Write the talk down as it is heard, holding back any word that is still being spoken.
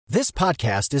This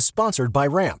podcast is sponsored by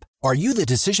Ramp. Are you the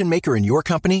decision maker in your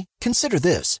company? Consider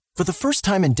this. For the first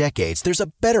time in decades, there's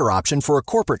a better option for a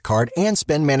corporate card and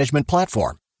spend management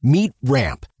platform. Meet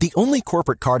Ramp, the only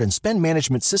corporate card and spend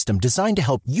management system designed to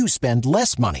help you spend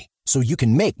less money so you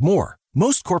can make more.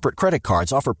 Most corporate credit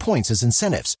cards offer points as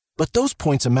incentives, but those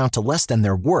points amount to less than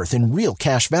their worth in real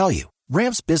cash value.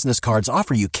 Ramp's business cards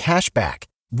offer you cash back,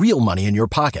 real money in your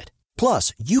pocket.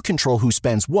 Plus, you control who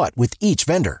spends what with each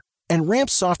vendor. And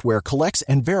Ramp's software collects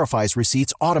and verifies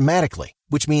receipts automatically,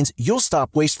 which means you'll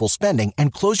stop wasteful spending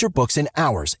and close your books in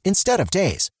hours instead of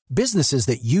days. Businesses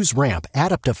that use Ramp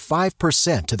add up to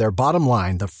 5% to their bottom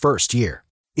line the first year.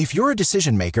 If you're a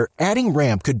decision maker, adding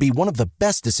Ramp could be one of the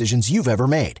best decisions you've ever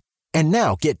made. And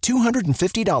now get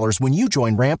 $250 when you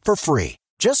join Ramp for free.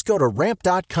 Just go to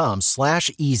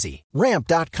ramp.com/easy.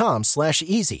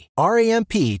 Ramp.com/easy.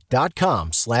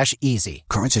 RAMP.com/easy.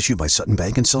 Cards issued by Sutton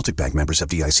Bank and Celtic Bank, members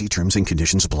FDIC. Terms and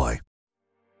conditions apply.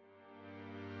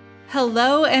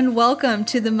 Hello and welcome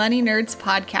to the Money Nerds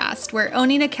podcast, where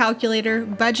owning a calculator,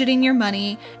 budgeting your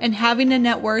money, and having a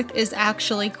net worth is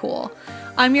actually cool.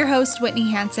 I'm your host,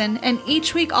 Whitney Hansen, and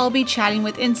each week I'll be chatting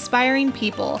with inspiring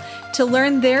people to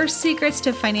learn their secrets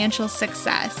to financial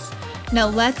success. Now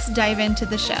let's dive into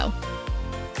the show.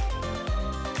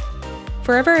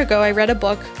 Forever ago, I read a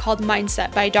book called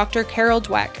Mindset by Dr. Carol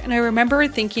Dweck, and I remember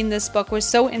thinking this book was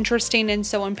so interesting and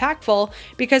so impactful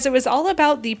because it was all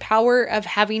about the power of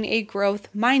having a growth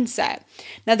mindset.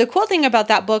 Now, the cool thing about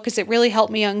that book is it really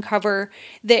helped me uncover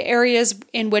the areas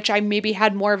in which I maybe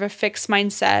had more of a fixed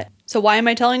mindset. So why am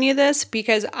I telling you this?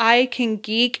 Because I can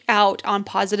geek out on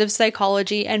positive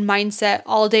psychology and mindset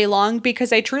all day long,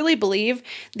 because I truly believe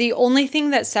the only thing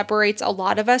that separates a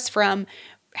lot of us from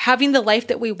having the life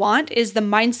that we want is the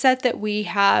mindset that we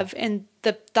have and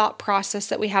the thought process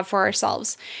that we have for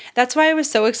ourselves. That's why I was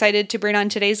so excited to bring on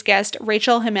today's guest,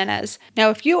 Rachel Jimenez. Now,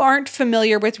 if you aren't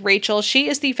familiar with Rachel, she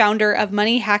is the founder of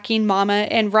Money Hacking Mama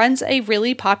and runs a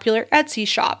really popular Etsy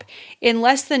shop. In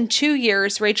less than 2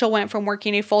 years, Rachel went from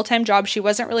working a full-time job she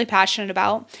wasn't really passionate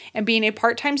about and being a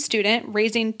part-time student,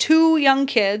 raising 2 young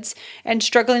kids and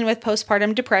struggling with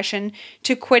postpartum depression,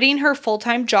 to quitting her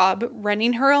full-time job,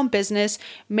 running her own business,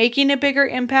 making a bigger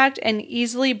impact, and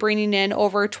easily bringing in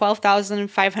over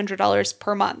 $12,500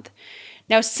 per month.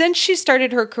 Now, since she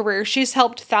started her career, she's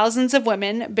helped thousands of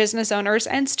women, business owners,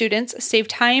 and students save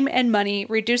time and money,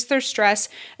 reduce their stress,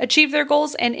 achieve their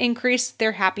goals, and increase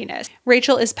their happiness.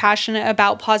 Rachel is passionate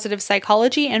about positive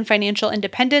psychology and financial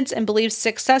independence and believes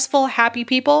successful, happy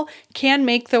people can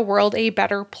make the world a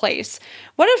better place.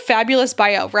 What a fabulous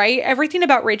bio, right? Everything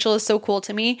about Rachel is so cool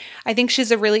to me. I think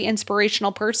she's a really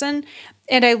inspirational person.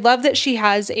 And I love that she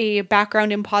has a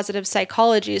background in positive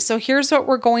psychology. So here's what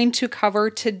we're going to cover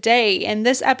today. In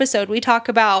this episode, we talk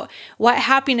about what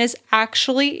happiness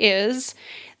actually is,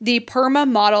 the PERMA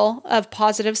model of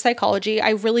positive psychology.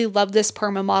 I really love this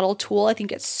PERMA model tool. I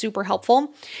think it's super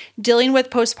helpful. Dealing with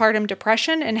postpartum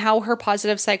depression and how her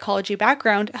positive psychology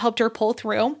background helped her pull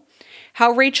through.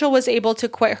 How Rachel was able to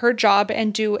quit her job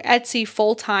and do Etsy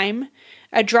full-time.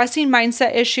 Addressing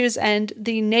mindset issues and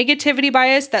the negativity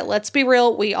bias that, let's be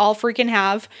real, we all freaking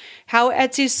have. How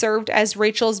Etsy served as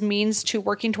Rachel's means to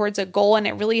working towards a goal, and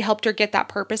it really helped her get that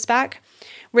purpose back.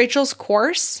 Rachel's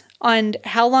course on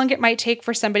how long it might take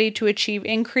for somebody to achieve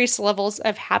increased levels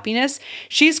of happiness.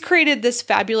 She's created this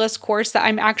fabulous course that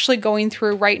I'm actually going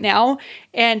through right now,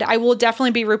 and I will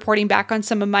definitely be reporting back on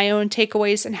some of my own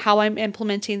takeaways and how I'm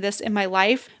implementing this in my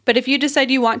life. But if you decide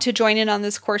you want to join in on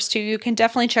this course too, you can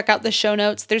definitely check out the show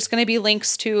notes. There's going to be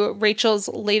links to Rachel's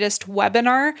latest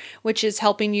webinar, which is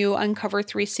helping you uncover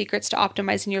 3 secrets to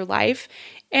optimizing your life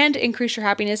and increase your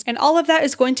happiness. And all of that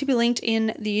is going to be linked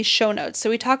in the show notes. So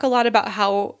we talk a lot about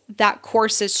how that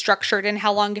course is structured and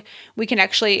how long we can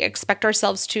actually expect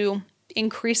ourselves to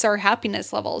increase our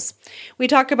happiness levels. We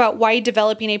talk about why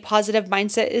developing a positive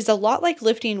mindset is a lot like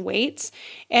lifting weights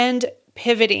and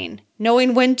pivoting,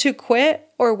 knowing when to quit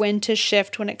or when to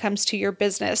shift when it comes to your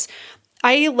business.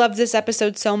 I love this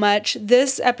episode so much.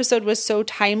 This episode was so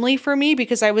timely for me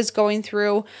because I was going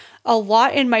through a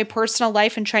lot in my personal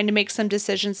life and trying to make some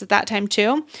decisions at that time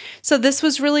too. So this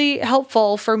was really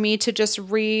helpful for me to just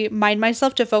remind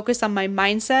myself to focus on my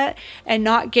mindset and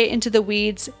not get into the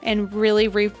weeds and really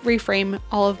reframe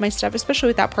all of my stuff, especially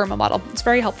with that PERMA model. It's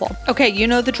very helpful. Okay, you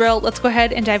know the drill. Let's go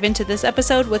ahead and dive into this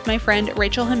episode with my friend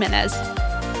Rachel Jimenez.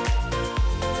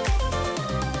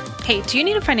 Hey, do you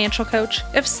need a financial coach?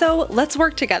 If so, let's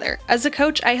work together. As a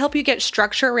coach, I help you get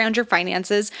structure around your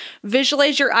finances,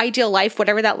 visualize your ideal life,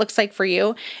 whatever that looks like for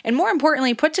you, and more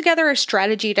importantly, put together a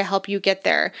strategy to help you get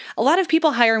there. A lot of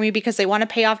people hire me because they want to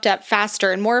pay off debt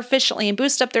faster and more efficiently and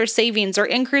boost up their savings or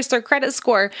increase their credit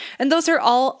score, and those are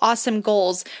all awesome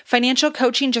goals. Financial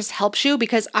coaching just helps you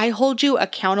because I hold you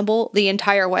accountable the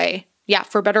entire way. Yeah,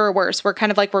 for better or worse, we're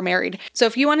kind of like we're married. So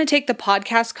if you want to take the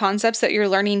podcast concepts that you're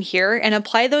learning here and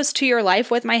apply those to your life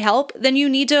with my help, then you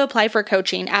need to apply for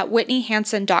coaching at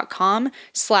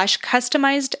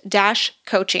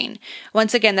whitneyhansen.com/customized-coaching.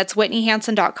 Once again, that's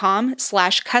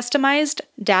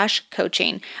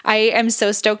whitneyhansen.com/customized-coaching. I am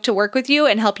so stoked to work with you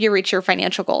and help you reach your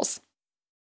financial goals.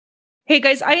 Hey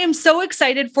guys, I am so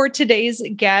excited for today's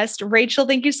guest. Rachel,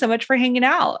 thank you so much for hanging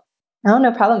out. Oh,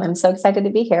 no problem. I'm so excited to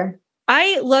be here.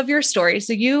 I love your story.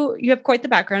 So you have quite the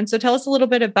background. So tell us a little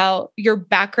bit about your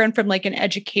background from like an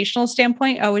educational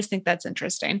standpoint. I always think that's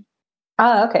interesting.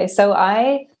 Okay. So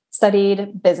I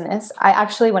studied business. I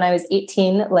actually, when I was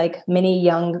 18, like many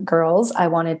young girls, I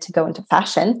wanted to go into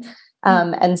fashion.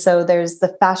 And so there's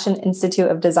the Fashion Institute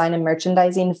of Design and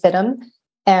Merchandising, FIDM,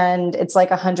 and it's like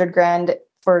 $100,000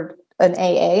 for an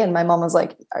AA. And my mom was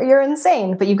like, you're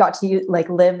insane, but you got to like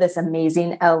live this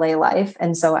amazing LA life.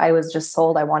 And so I was just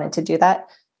sold I wanted to do that.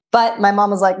 But my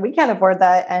mom was like, we can't afford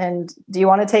that. And do you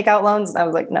want to take out loans? And I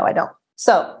was like, no, I don't.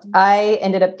 So I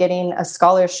ended up getting a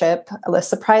scholarship, a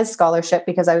surprise scholarship,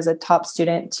 because I was a top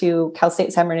student to Cal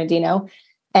State San Bernardino.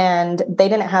 And they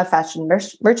didn't have fashion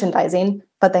merchandising,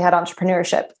 but they had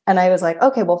entrepreneurship. And I was like,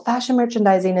 okay, well, fashion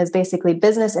merchandising is basically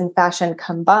business and fashion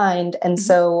combined. And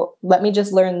so let me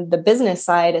just learn the business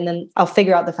side and then I'll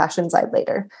figure out the fashion side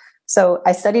later. So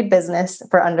I studied business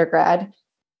for undergrad.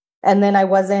 And then I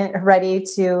wasn't ready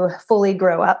to fully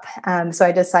grow up. So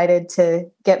I decided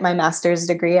to get my master's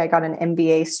degree. I got an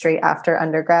MBA straight after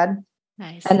undergrad.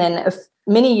 Nice. And then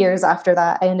many years after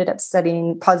that, I ended up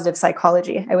studying positive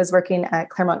psychology. I was working at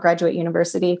Claremont Graduate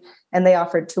University and they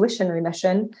offered tuition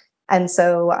remission. And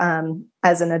so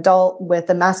as an adult with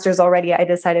a master's already, I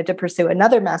decided to pursue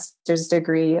another master's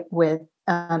degree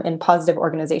in positive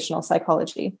organizational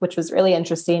psychology, which was really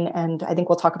interesting. And I think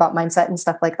we'll talk about mindset and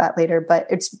stuff like that later, but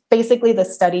it's basically the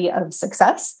study of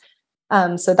success.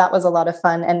 So that was a lot of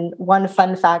fun. And one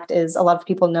fun fact is a lot of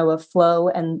people know of flow,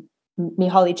 and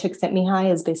Mihaly Csikszentmihalyi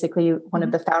is basically one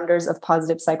of the founders of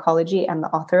positive psychology and the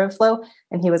author of Flow.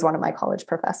 And he was one of my college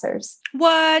professors.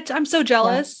 What? I'm so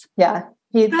jealous. Yeah.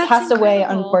 He That's passed away,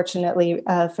 incredible. unfortunately,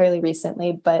 fairly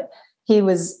recently, but he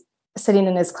was sitting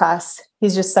in his class.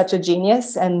 He's just such a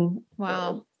genius. And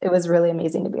Wow. It was really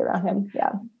amazing to be around him.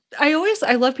 Yeah. I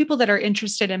love people that are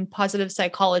interested in positive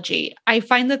psychology. I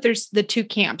find that there's the two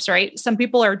camps, right? Some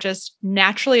people are just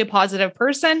naturally a positive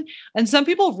person, and some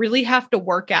people really have to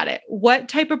work at it. What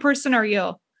type of person are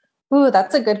you? Ooh,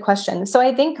 that's a good question. So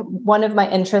I think one of my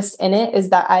interests in it is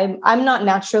that I'm not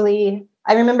naturally,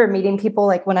 I remember meeting people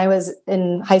like when I was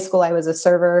in high school, I was a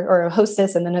server or a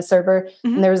hostess and then a server.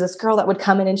 Mm-hmm. And there was this girl that would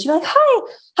come in and she'd be like, hi,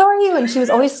 how are you? And she was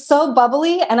always so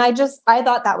bubbly. And I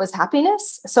thought that was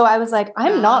happiness. So I was like,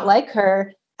 I'm not like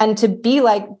her. And to be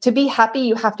happy,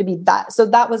 you have to be that. So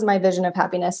that was my vision of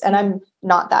happiness. And I'm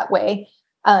not that way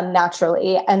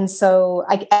naturally. And so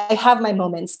I have my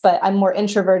moments, but I'm more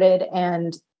introverted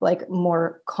and like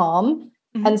more calm.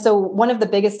 Mm-hmm. And so one of the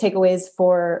biggest takeaways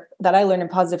that I learned in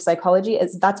positive psychology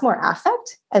is that's more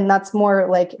affect. And that's more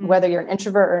like whether you're an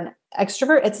introvert or an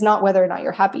extrovert, it's not whether or not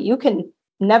you're happy. You can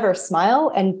never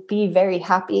smile and be very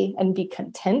happy and be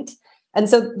content. And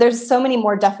so there's so many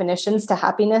more definitions to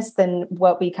happiness than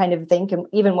what we kind of think and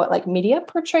even what like media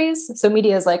portrays. So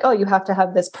media is like, oh, you have to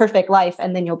have this perfect life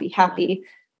and then you'll be happy.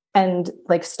 And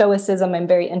like stoicism, I'm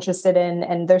very interested in.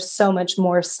 And there's so much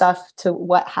more stuff to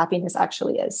what happiness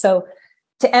actually is. So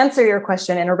to answer your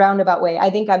question in a roundabout way,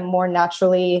 I think I'm more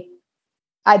naturally,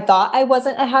 I thought I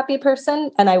wasn't a happy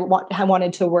person and I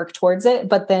wanted to work towards it.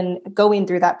 But then going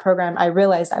through that program, I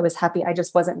realized I was happy. I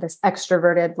just wasn't this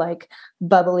extroverted, like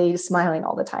bubbly, smiling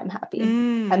all the time happy.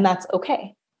 And that's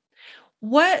okay.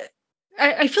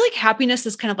 I feel like happiness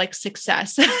is kind of like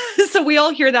success. So we all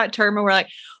hear that term and we're like,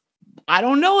 I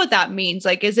don't know what that means.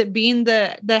 Like, is it being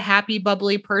the happy,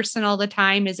 bubbly person all the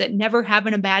time? Is it never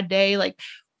having a bad day? Like,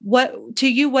 what to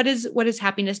you, what is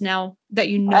happiness now that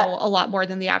you know a lot more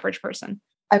than the average person?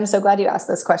 I'm so glad you asked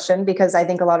this question because I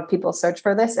think a lot of people search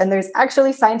for this and there's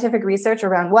actually scientific research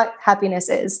around what happiness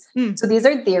is. So these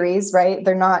are theories, right?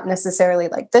 They're not necessarily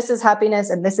like this is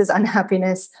happiness and this is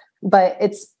unhappiness, but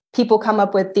it's people come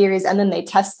up with theories and then they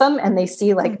test them and they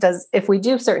see like, if we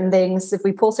do certain things, if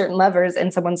we pull certain levers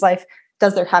in someone's life,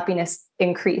 does their happiness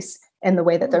increase? in the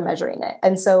way that they're measuring it.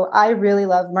 And so I really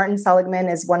love Martin Seligman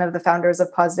is one of the founders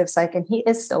of Positive Psych, and he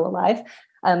is still alive.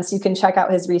 So you can check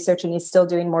out his research, and he's still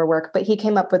doing more work, but he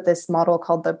came up with this model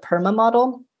called the PERMA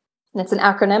model. And it's an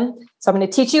acronym. So I'm going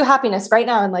to teach you happiness right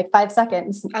now in like 5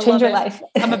 seconds. Change your life.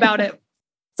 I'm about it.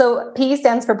 So P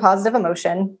stands for positive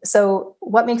emotion. So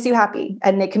what makes you happy?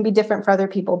 And it can be different for other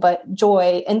people, but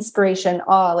joy, inspiration,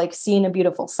 awe, like seeing a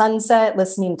beautiful sunset,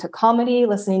 listening to comedy,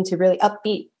 listening to really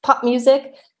upbeat pop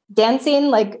music, dancing,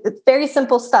 like it's very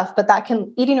simple stuff, but that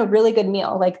can, eating a really good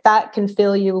meal, like that can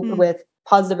fill you with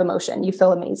positive emotion. You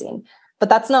feel amazing. But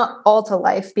that's not all to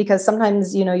life, because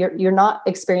sometimes, you're not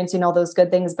experiencing all those good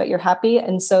things, but you're happy.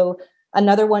 And so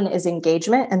another one is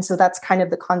engagement. And so that's kind of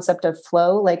the concept of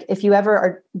flow. Like if you ever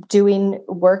are doing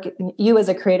work, you as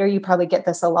a creator, you probably get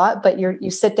this a lot, but you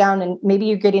sit down and maybe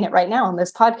you're getting it right now on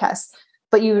this podcast,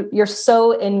 but you're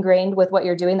so ingrained with what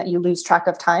you're doing that you lose track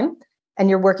of time,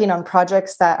 and you're working on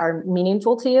projects that are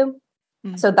meaningful to you.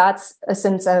 So that's a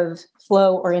sense of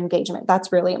flow or engagement.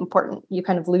 That's really important. You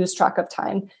kind of lose track of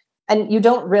time. And you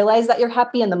don't realize that you're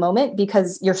happy in the moment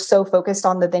because you're so focused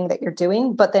on the thing that you're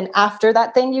doing. But then after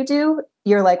that thing you do,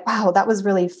 you're like, wow, that was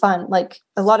really fun. Like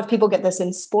a lot of people get this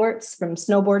in sports, from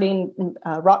snowboarding,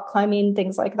 rock climbing,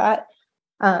 things like that.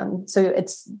 So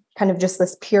it's kind of just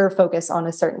this pure focus on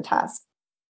a certain task.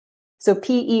 So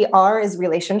PER is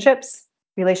relationships.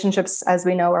 Relationships, as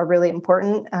we know, are really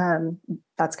important.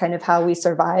 That's kind of how we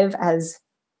survive as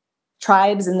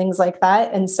tribes and things like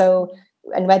that. And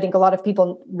I think a lot of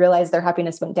people realize their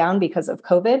happiness went down because of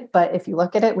COVID. But if you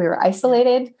look at it, we were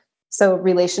isolated. So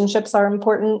relationships are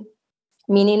important.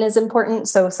 Meaning is important.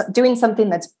 So doing something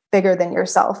that's bigger than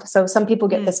yourself. So some people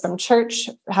get this from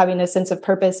church, having a sense of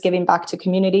purpose, giving back to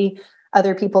community.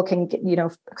 Other people can get,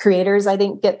 creators, I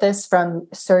think, get this from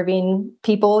serving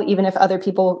people, even if other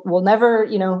people will never,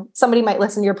 somebody might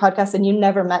listen to your podcast and you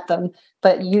never met them,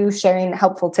 but you sharing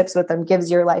helpful tips with them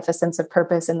gives your life a sense of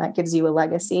purpose, and that gives you a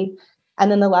legacy. And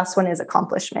then the last one is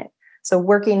accomplishment. So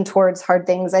working towards hard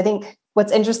things. I think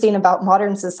what's interesting about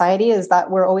modern society is that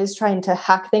we're always trying to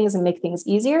hack things and make things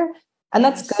easier. And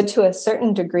that's good to a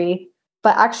certain degree,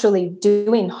 but actually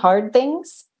doing hard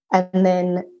things and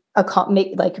then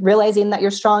realizing that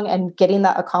you're strong and getting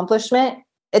that accomplishment.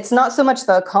 It's not so much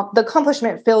the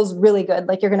accomplishment feels really good.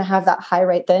 Like you're going to have that high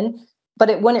right then, but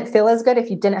it wouldn't feel as good if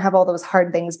you didn't have all those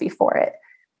hard things before it.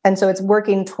 And so it's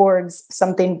working towards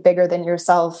something bigger than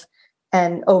yourself.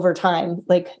 And over time,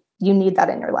 like you need that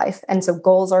in your life. And so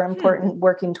goals are important,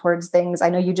 working towards things. I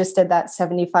know you just did that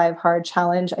 75 hard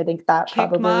challenge. I think that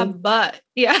kicked my butt.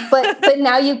 Yeah. but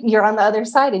now you're on the other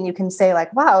side, and you can say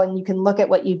like, wow, and you can look at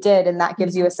what you did, and that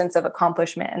gives you a sense of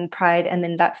accomplishment and pride. And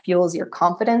then that fuels your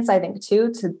confidence, I think,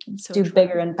 too, to do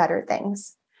bigger and better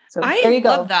things. So there you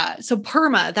go. I love that. So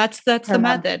PERMA, that's PERMA. The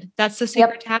method. That's the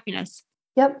secret to happiness.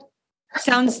 Yep.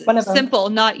 Sounds simple,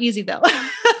 not easy though.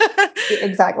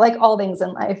 Exactly. Like all things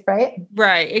in life, right?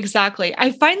 Right. Exactly.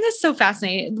 I find this so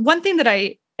fascinating. One thing that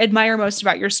I admire most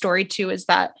about your story too, is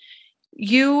that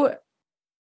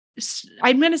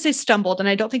I'm going to say stumbled, and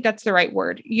I don't think that's the right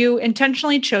word. You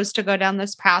intentionally chose to go down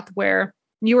this path where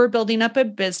you were building up a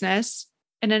business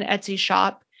in an Etsy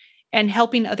shop and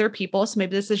helping other people. So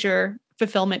maybe this is your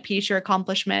fulfillment piece, your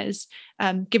accomplishment is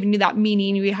giving you that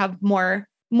meaning. You have more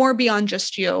beyond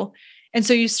just you. And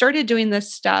so you started doing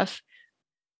this stuff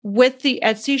with the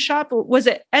Etsy shop. Was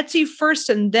it Etsy first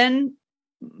and then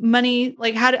money?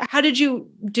 Like how did you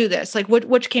do this? Like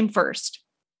which came first?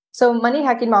 So Money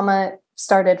Hacking Mama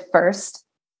started first.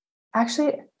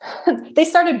 Actually, they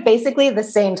started basically the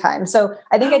same time. So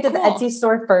I think I did the Etsy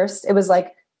store first. It was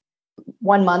like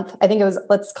 1 month. I think it was,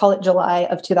 let's call it July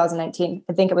of 2019.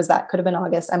 I think it was that. Could have been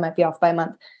August. I might be off by a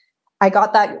month. I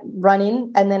got that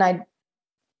running, and then I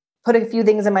put a few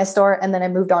things in my store, and then I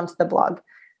moved on to the blog.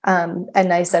 And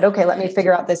I said, okay, let me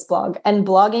figure out this blog. And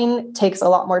blogging takes a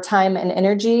lot more time and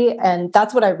energy. And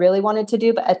that's what I really wanted to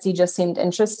do. But Etsy just seemed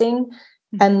interesting.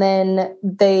 And then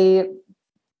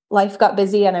life got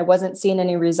busy and I wasn't seeing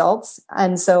any results.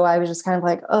 And so I was just kind of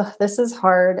like, oh, this is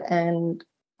hard. And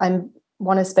in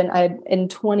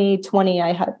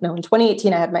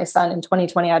 2018, I had my son. In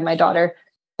 2020, I had my daughter.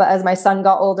 But as my son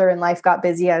got older and life got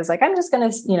busy, I was like, I'm just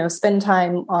going to, spend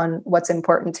time on what's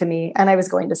important to me. And I was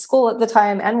going to school at the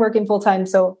time and working full time.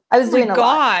 So I was doing a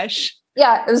lot.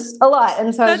 Yeah, it was a lot.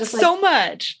 And so I was just so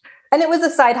much. And it was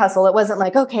a side hustle. It wasn't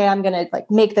like, okay, I'm going to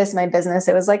make this my business.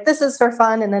 It was like, this is for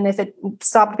fun. And then if it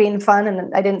stopped being fun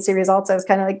and I didn't see results, I was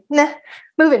kind of like, nah,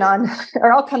 moving on,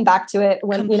 or I'll come back to it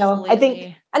when, I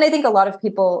think a lot of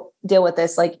people deal with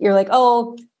this. Like you're like,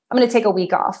 oh, I'm going to take a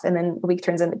week off, and then a week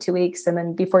turns into 2 weeks. And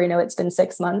then before you know it, it's been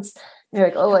 6 months. you're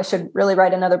like, oh, I should really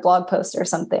write another blog post or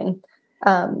something.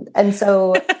 And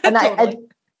so, and Totally.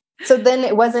 so then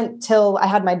it wasn't till I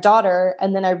had my daughter.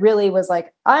 And then I really was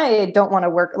like, I don't want to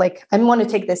work. Like, I want to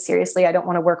take this seriously. I don't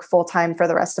want to work full time for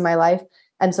the rest of my life.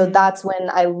 And so that's when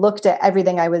I looked at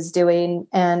everything I was doing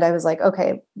and I was like,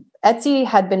 okay, Etsy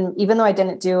had been, even though I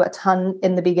didn't do a ton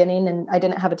in the beginning and I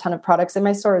didn't have a ton of products in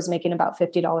my store, I was making about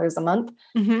 $50 a month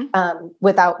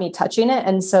without me touching it.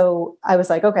 And so I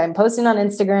was like, okay, I'm posting on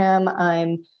Instagram.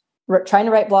 I'm trying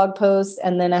to write blog posts.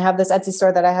 And then I have this Etsy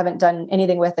store that I haven't done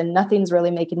anything with and nothing's really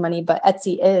making money, but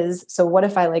Etsy is. So what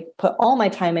if I like put all my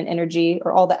time and energy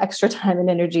or all the extra time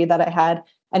and energy that I had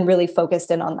and really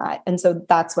focused in on that. And so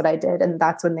that's what I did. And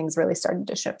that's when things really started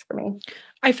to shift for me.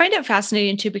 I find it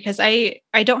fascinating too, because I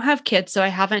don't have kids, so I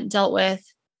haven't dealt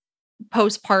with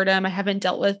postpartum. I haven't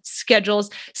dealt with schedules,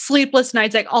 sleepless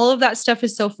nights, like all of that stuff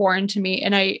is so foreign to me.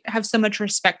 And I have so much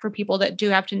respect for people that do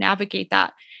have to navigate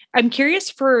that. I'm curious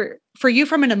for you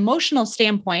from an emotional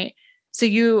standpoint. So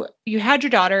you had your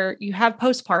daughter, you have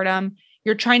postpartum,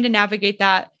 you're trying to navigate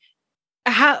that.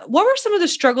 What were some of the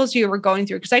struggles you were going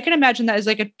through? Because I can imagine that is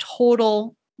like a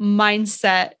total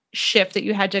mindset shift that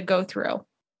you had to go through.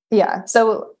 Yeah.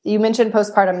 So you mentioned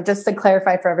postpartum, just to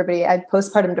clarify for everybody, I had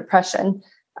postpartum depression.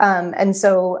 And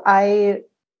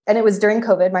it was during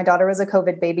COVID, my daughter was a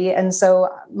COVID baby. And so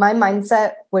my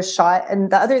mindset was shot.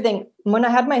 And the other thing, when I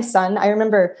had my son, I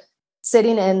remember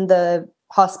sitting in the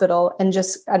hospital and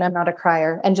I'm not a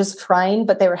crier and just crying,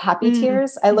 but they were happy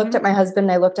tears. I looked at my husband,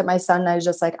 I looked at my son, and I was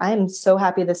just like, I am so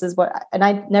happy. This is and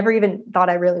I never even thought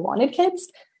I really wanted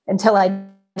kids until I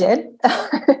did.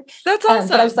 That's awesome.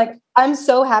 But I was like, I'm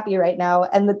so happy right now.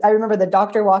 And I remember the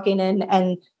doctor walking in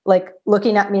and like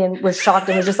looking at me and was shocked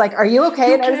and was just like, are you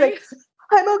okay? And I was like,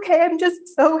 I'm okay. I'm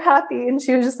just so happy. And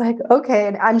she was just like, okay.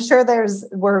 And I'm sure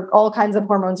were all kinds of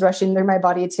hormones rushing through my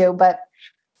body too. But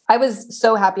I was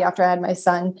so happy after I had my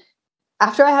son.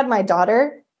 After I had my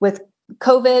daughter with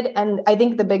COVID, and I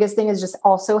think the biggest thing is just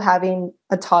also having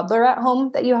a toddler at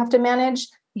home that you have to manage.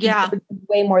 Yeah.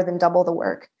 Way more than double the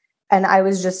work. And I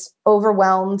was just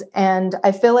overwhelmed. And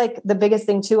I feel like the biggest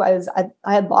thing too, I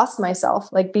had lost myself.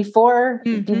 Like before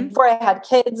I had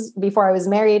kids, before I was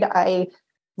married, I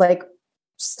like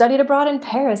studied abroad in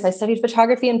Paris. I studied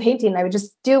photography and painting. I would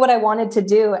just do what I wanted to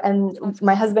do. And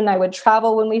my husband and I would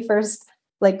travel when we first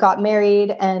like got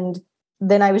married. And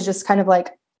then I was just kind of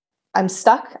like, I'm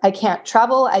stuck. I can't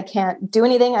travel. I can't do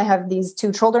anything. I have these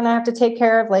 2 children I have to take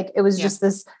care of. Like it was just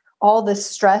all this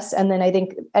stress. And then I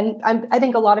think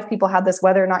a lot of people had this,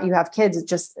 whether or not you have kids, it's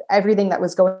just everything that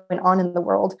was going on in the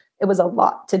world. It was a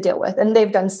lot to deal with. And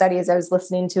they've done studies. I was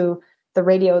listening to the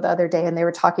radio the other day and they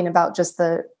were talking about just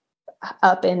the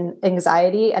up in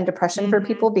anxiety and depression for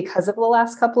people because of the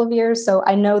last couple of years. So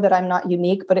I know that I'm not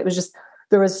unique, but it was just,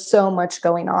 there was so much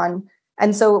going on.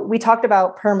 And so we talked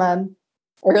about PERMA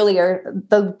earlier.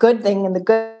 The good thing and the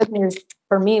good news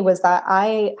for me was that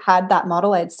I had that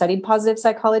model. I had studied positive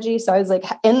psychology. So I was like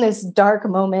in this dark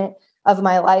moment of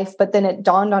my life, but then it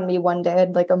dawned on me one day, I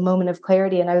had like a moment of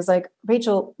clarity. And I was like,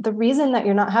 Rachel, the reason that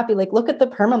you're not happy, like look at the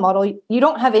PERMA model. You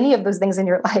don't have any of those things in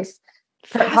your life.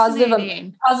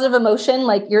 Positive emotion,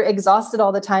 like you're exhausted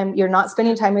all the time. You're not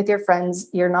spending time with your friends.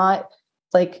 You're not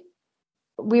like,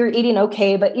 we were eating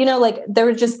okay, but like there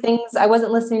were just things, I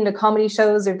wasn't listening to comedy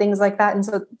shows or things like that. And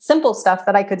so simple stuff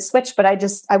that I could switch, but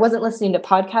I wasn't listening to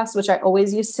podcasts, which I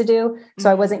always used to do.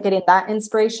 So I wasn't getting that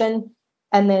inspiration.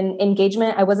 And then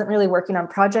engagement, I wasn't really working on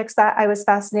projects that I was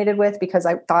fascinated with because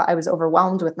I thought I was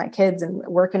overwhelmed with my kids and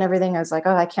work and everything. I was like,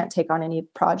 oh, I can't take on any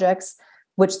projects,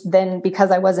 which then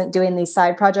because I wasn't doing these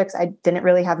side projects, I didn't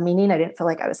really have meaning. I didn't feel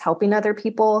like I was helping other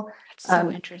people. So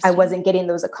interesting. I wasn't getting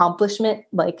those accomplishment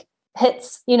like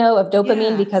hits, of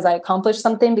dopamine because I accomplished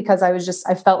something, because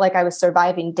I felt like I was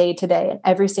surviving day to day, and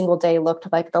every single day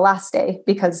looked like the last day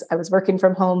because I was working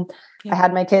from home. I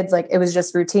had my kids, like it was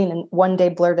just routine, and one day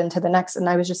blurred into the next. And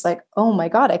I was just like, oh my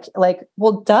God,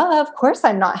 well, duh, of course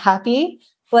I'm not happy.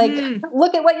 Like,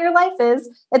 look at what your life is.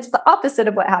 It's the opposite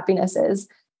of what happiness is.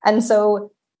 And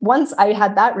so once I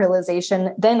had that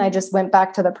realization, then I just went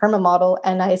back to the PERMA model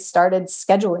and I started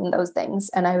scheduling those things.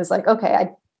 And I was like, okay,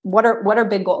 what are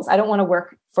big goals? I don't want to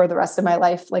work for the rest of my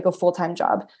life, like a full-time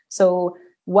job. So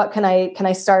what can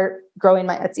I start growing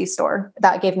my Etsy store?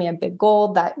 That gave me a big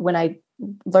goal that when I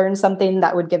learned something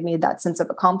that would give me that sense of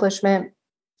accomplishment,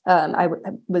 I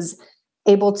was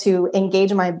able to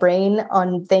engage my brain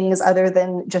on things other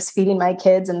than just feeding my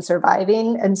kids and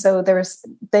surviving. And so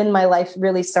then my life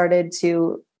really started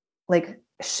to like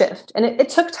shift, and it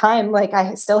took time. Like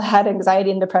I still had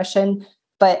anxiety and depression,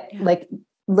 but like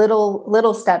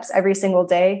little steps every single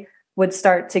day would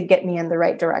start to get me in the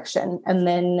right direction. And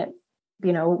then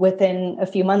within a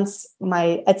few months,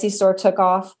 my Etsy store took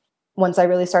off once I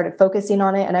really started focusing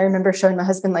on it. And I remember showing my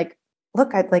husband, like,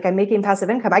 look, I'm making passive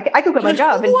income. I could quit my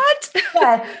job. And, what?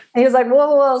 yeah. And he was like,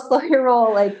 whoa, slow your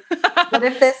roll. Like,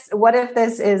 what if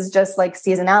this is just like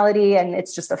seasonality and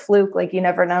it's just a fluke? Like, you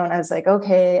never know. And I was like,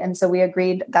 okay. And so we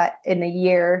agreed that in a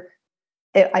year,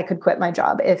 I could quit my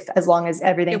job as long as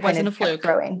everything kind of kept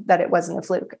growing, that it wasn't a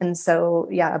fluke. And so,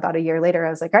 yeah, about a year later, I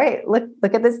was like, all right,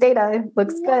 look at this data. It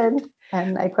looks good.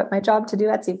 And I quit my job to do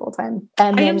Etsy full time.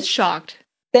 And I am shocked.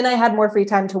 Then I had more free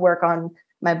time to work on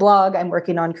my blog. I'm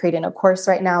working on creating a course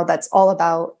right now that's all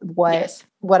about what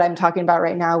I'm talking about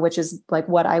right now, which is like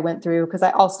what I went through. Cause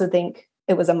I also think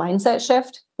it was a mindset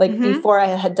shift. Like before I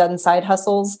had done side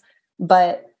hustles,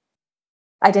 but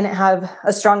I didn't have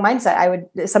a strong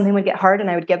mindset. Something would get hard and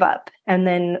I would give up. And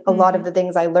then a lot of the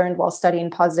things I learned while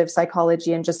studying positive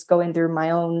psychology and just going through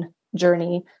my own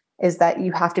journey is that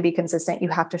you have to be consistent. You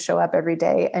have to show up every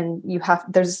day, and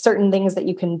there's certain things that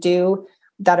you can do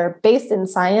that are based in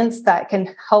science that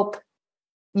can help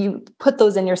you put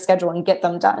those in your schedule and get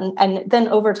them done. And then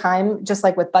over time, just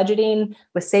like with budgeting,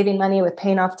 with saving money, with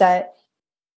paying off debt,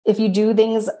 if you do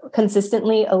things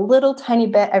consistently, a little tiny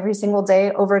bit every single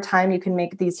day, over time, you can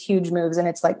make these huge moves, and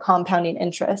it's like compounding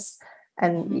interest.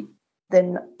 And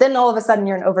then all of a sudden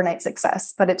you're an overnight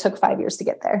success, but it took 5 years to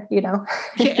get there,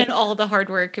 And all the hard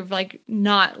work of like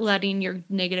not letting your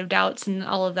negative doubts and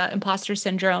all of that imposter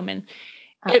syndrome. And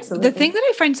the thing that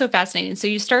I find so fascinating. So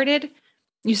you started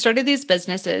these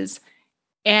businesses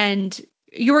and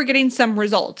you were getting some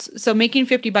results. So making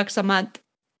 $50 a month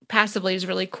passively is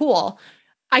really cool.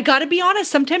 I got to be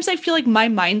honest. Sometimes I feel like my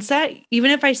mindset,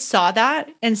 even if I saw that,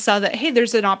 hey,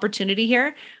 there's an opportunity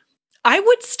here, I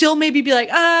would still maybe be like,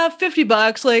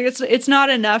 $50, like it's not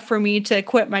enough for me to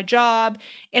quit my job.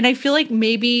 And I feel like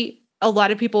maybe a lot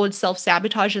of people would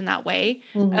self-sabotage in that way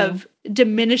of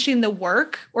diminishing the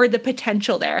work or the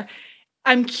potential there.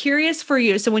 I'm curious for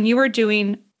you. So when you were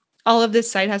doing all of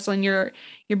this side hustle and you're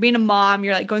being a mom,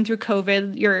 you're like going through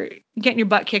COVID, you're getting your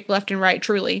butt kicked left and right,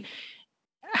 truly.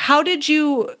 How did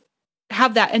you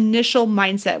have that initial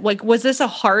mindset? Like, was this a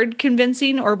hard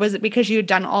convincing, or was it because you had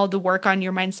done all the work on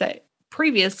your mindset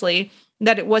previously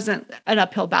that it wasn't an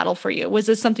uphill battle for you? Was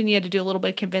this something you had to do a little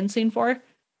bit of convincing for?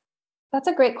 That's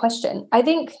a great question. I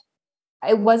think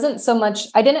it wasn't so much,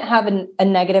 I didn't have a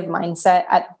negative mindset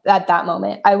at that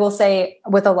moment. I will say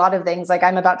with a lot of things, like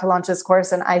I'm about to launch this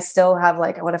course and I still have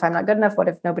like, what if I'm not good enough? What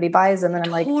if nobody buys? And then I'm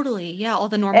like, totally. Yeah. All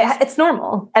the normal. It's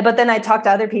normal. But then I talk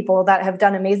to other people that have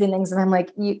done amazing things. And I'm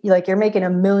like, you're making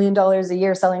 $1 million a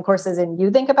year selling courses and you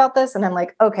think about this. And I'm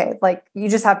like, okay, like you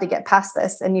just have to get past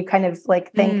this. And you kind of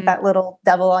like think that little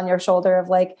devil on your shoulder of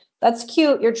like, that's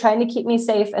cute. You're trying to keep me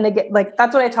safe. And again, like,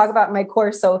 that's what I talk about in my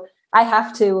course. So I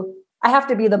have to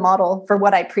be the model for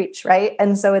what I preach. Right.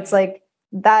 And so it's like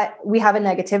that we have a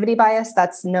negativity bias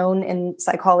that's known in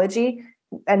psychology.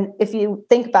 And if you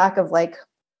think back of like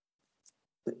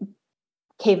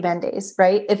caveman days,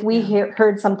 right? If we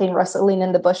heard something rustling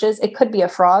in the bushes, it could be a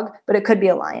frog, but it could be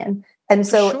a lion. And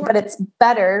so, but it's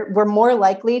better. We're more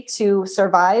likely to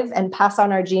survive and pass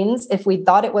on our genes if we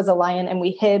thought it was a lion and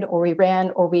we hid or we ran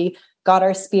or we got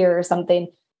our spear or something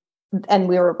and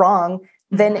we were wrong,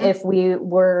 than if we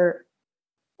were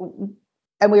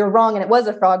wrong and it was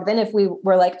a frog. Then if we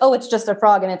were like, oh, it's just a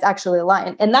frog and it's actually a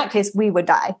lion, in that case, we would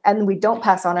die and we don't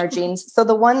pass on our genes. So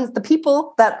the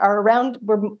people that are around,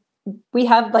 we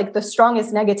have like the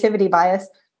strongest negativity bias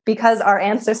because our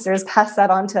ancestors passed that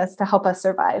on to us to help us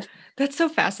survive. That's so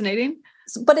fascinating.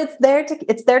 But it's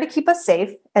there to keep us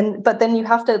safe. But then you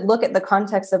have to look at the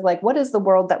context of like, what is the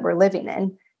world that we're living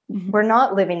in? We're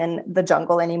not living in the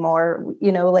jungle anymore.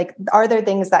 Like, are there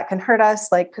things that can hurt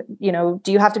us? Like,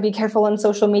 do you have to be careful on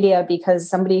social media because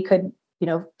somebody could,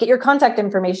 get your contact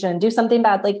information and do something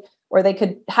bad? Like, or they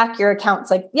could hack your accounts.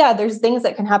 Like, yeah, there's things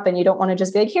that can happen. You don't want to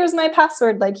just be like, here's my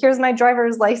password. Like, here's my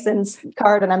driver's license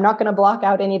card. And I'm not going to block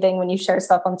out anything when you share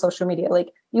stuff on social media.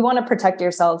 Like, you want to protect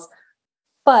yourselves.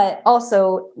 But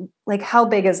also, like, how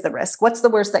big is the risk? What's the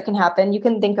worst that can happen? You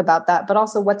can think about that, but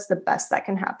also what's the best that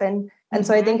can happen? And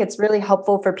so I think it's really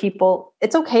helpful for people.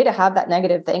 It's okay to have that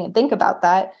negative thing and think about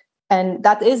that. And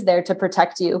that is there to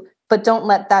protect you, but don't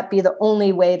let that be the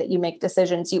only way that you make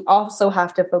decisions. You also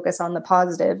have to focus on the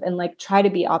positive and like try to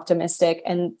be optimistic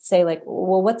and say like,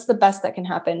 well, what's the best that can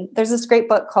happen? There's this great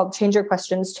book called Change Your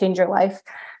Questions, Change Your Life.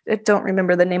 I don't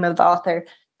remember the name of the author.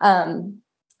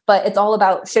 But it's all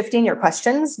about shifting your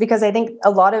questions, because I think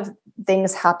a lot of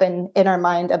things happen in our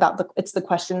mind about it's the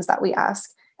questions that we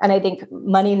ask. And I think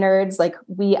money nerds, like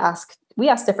we ask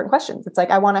different questions. It's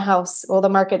like, I want a house. Well, the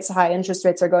market's high, interest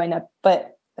rates are going up.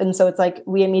 And so it's like,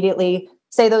 we immediately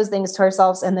say those things to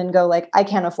ourselves and then go like, I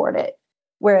can't afford it.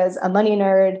 Whereas a money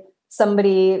nerd,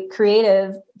 somebody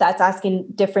creative that's asking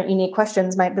different, unique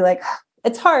questions might be like,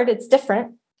 it's hard. It's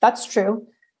different. That's true.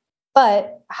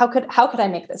 But how could I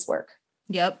make this work?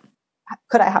 Yep.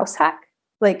 Could I house hack?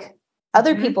 Like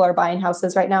other people are buying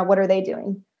houses right now. What are they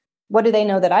doing? What do they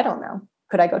know that I don't know?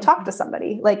 Could I go talk to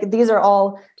somebody? Like these are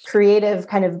all creative,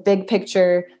 kind of big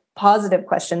picture, positive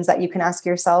questions that you can ask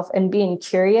yourself, and being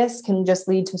curious can just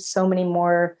lead to so many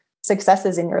more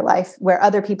successes in your life where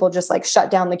other people just like shut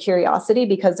down the curiosity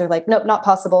because they're like, nope, not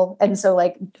possible. And so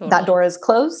like that door is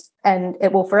closed and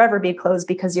it will forever be closed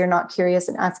because you're not curious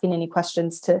and asking any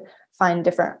questions to find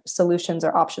different solutions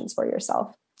or options for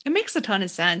yourself. It makes a ton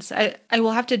of sense. I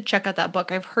will have to check out that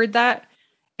book. I've heard that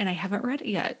and I haven't read it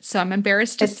yet. So I'm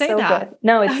embarrassed to say that. Good.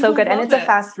 No, it's so good. And it's a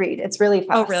fast read. It's really fast.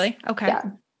 Oh, really? Okay.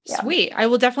 Yeah. Sweet. I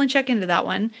will definitely check into that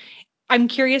one. I'm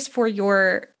curious for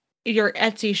your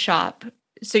Etsy shop.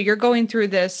 So you're going through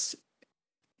this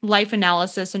life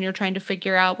analysis and you're trying to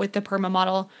figure out with the PERMA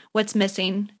model what's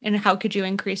missing and how could you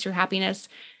increase your happiness.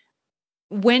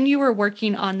 When you were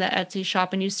working on the Etsy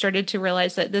shop and you started to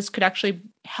realize that this could actually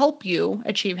help you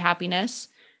achieve happiness,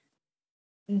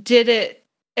 did it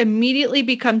immediately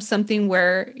become something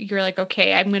where you're like,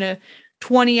 okay, I'm going to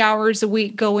 20 hours a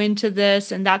week go into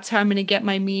this and that's how I'm going to get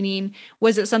my meaning?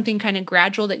 Was it something kind of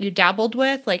gradual that you dabbled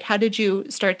with? Like, how did you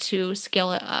start to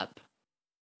scale it up?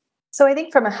 So I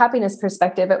think from a happiness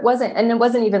perspective, it wasn't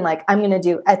even like, I'm going to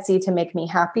do Etsy to make me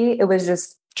happy. It was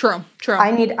just true.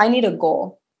 I need a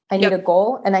goal. I need a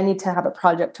goal and I need to have a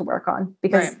project to work on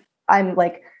because I'm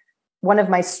like, one of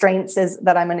my strengths is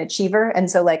that I'm an achiever.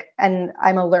 And so and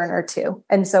I'm a learner too.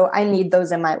 And so I need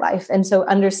those in my life. And so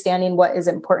understanding what is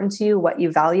important to you, what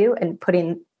you value, and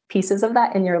putting pieces of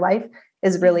that in your life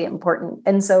is really important.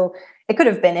 And so it could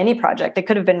have been any project. It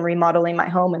could have been remodeling my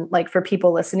home. And like for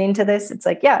people listening to this, it's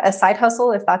like, yeah, a side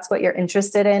hustle, if that's what you're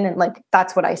interested in. And like,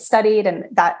 that's what I studied. And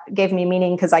that gave me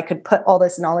meaning because I could put all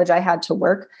this knowledge I had to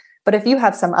work. But if you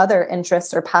have some other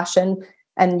interest or passion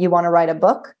and you want to write a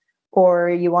book, or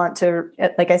you want to,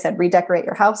 like I said, redecorate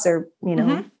your house or,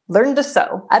 learn to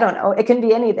sew. I don't know. It can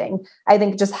be anything. I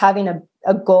think just having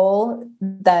a goal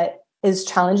that is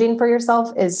challenging for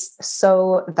yourself is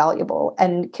so valuable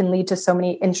and can lead to so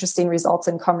many interesting results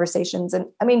and conversations. And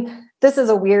I mean, this is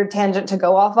a weird tangent to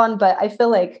go off on, but I feel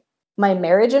like my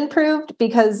marriage improved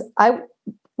because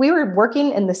we were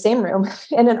working in the same room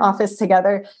in an office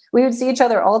together. We would see each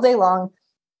other all day long.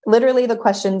 Literally the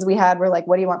questions we had were like,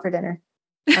 what do you want for dinner?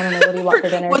 I don't know. What do you want for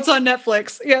dinner? What's on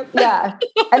Netflix? Yep. Yeah.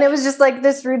 And it was just like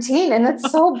this routine and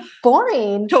it's so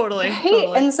boring. Totally.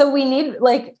 And so we need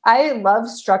I love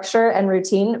structure and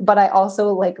routine, but I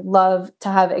also love to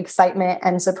have excitement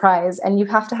and surprise. And you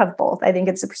have to have both. I think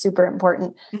it's super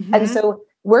important. Mm-hmm. And so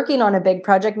working on a big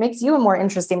project makes you a more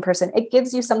interesting person. It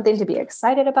gives you something to be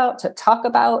excited about, to talk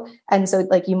about. And so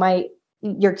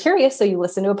you're curious, so you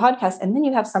listen to a podcast and then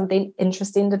you have something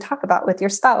interesting to talk about with your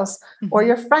spouse or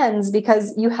your friends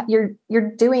because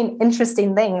you're doing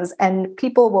interesting things and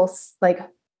people will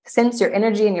sense your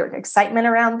energy and your excitement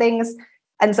around things.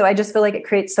 And so I just feel like it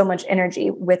creates so much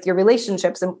energy with your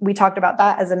relationships. And we talked about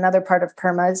that as another part of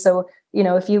PERMA. So,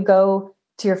 if you go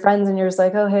to your friends and you're just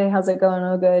like, oh, hey, how's it going?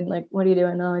 Oh, good. Like, what are you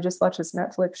doing? Oh, I just watched this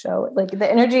Netflix show. Like the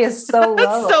energy is so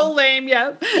low. So lame.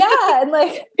 Yeah. Yeah. And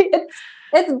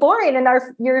it's boring. And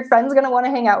your friend's going to want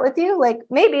to hang out with you. Like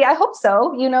maybe, I hope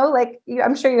so,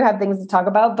 I'm sure you have things to talk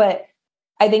about, but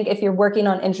I think if you're working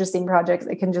on interesting projects,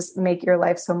 it can just make your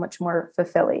life so much more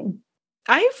fulfilling.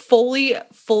 I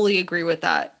fully agree with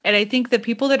that. And I think the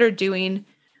people that are doing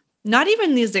not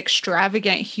even these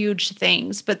extravagant, huge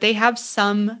things, but they have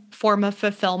some form of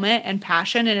fulfillment and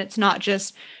passion. And it's not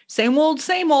just same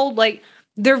old, like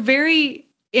they're very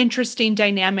interesting,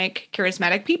 dynamic,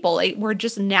 charismatic people. We're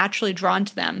just naturally drawn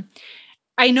to them.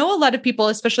 I know a lot of people,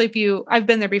 especially I've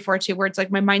been there before too, where it's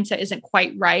like my mindset isn't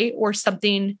quite right or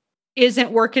something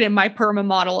isn't working in my PERMA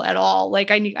model at all. Like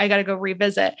I got to go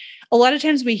revisit. A lot of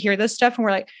times we hear this stuff and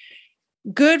we're like,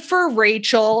 good for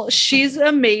Rachel. She's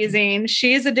amazing.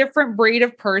 She's a different breed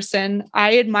of person.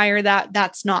 I admire that.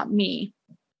 That's not me.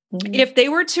 Mm-hmm. If they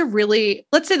were to really,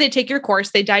 let's say they take your course,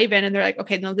 they dive in and they're like,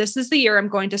 okay, no, this is the year I'm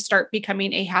going to start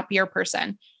becoming a happier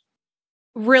person.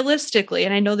 Realistically,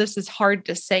 and I know this is hard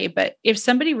to say, but if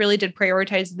somebody really did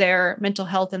prioritize their mental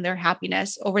health and their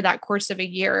happiness over that course of a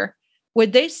year,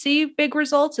 would they see big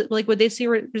results? Like, would they see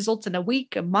results in a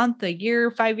week, a month, a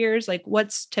year, 5 years? Like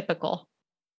what's typical?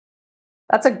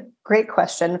 That's a great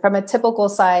question. From a typical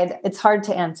side, it's hard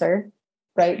to answer,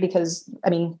 right? Because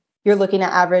you're looking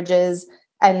at averages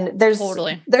And there's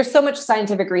Totally. there's so much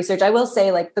scientific research. I will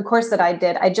say, like the course that I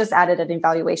did, I just added an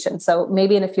evaluation. So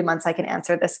maybe in a few months I can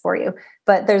answer this for you.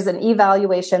 But there's an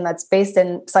evaluation that's based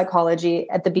in psychology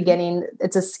at the beginning.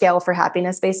 It's a scale for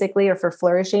happiness, basically, or for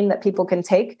flourishing that people can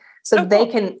take. So they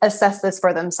can assess this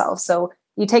for themselves. So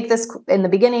you take this in the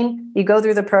beginning, you go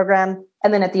through the program,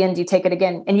 and then at the end, you take it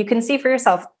again. And you can see for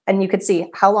yourself, and you could see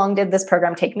how long did this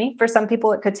program take me? For some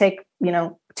people, it could take,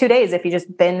 2 days if you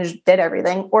just did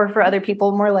everything. Or for other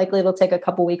people, more likely it'll take a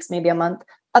couple weeks, maybe a month.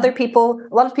 A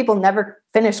lot of people never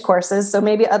finish courses. So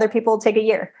maybe other people take a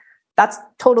year. That's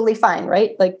totally fine,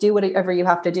 right? Like do whatever you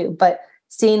have to do. But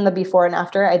seeing the before and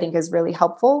after, I think is really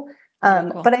helpful.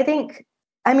 Cool. But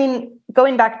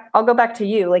I'll go back to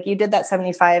you. Like you did that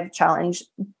 75 challenge.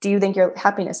 Do you think your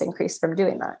happiness increased from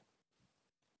doing that?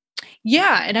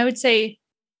 Yeah. And I would say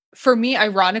for me,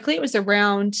 ironically, it was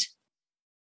around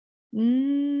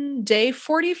day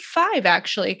 45,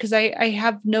 actually, because I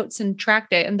have notes and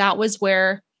tracked it. And that was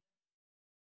where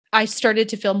I started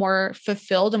to feel more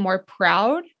fulfilled and more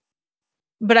proud.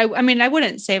 But I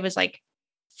wouldn't say I was like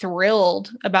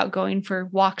thrilled about going for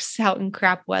walks out in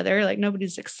crap weather. Like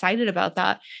nobody's excited about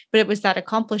that, but it was that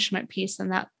accomplishment piece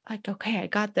and that like, okay, I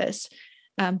got this.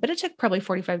 But it took probably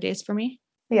 45 days for me.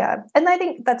 Yeah. And I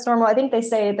think that's normal. I think they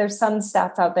say there's some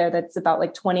stats out there that's about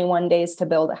like 21 days to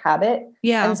build a habit.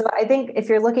 Yeah. And so I think if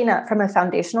you're looking at from a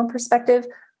foundational perspective,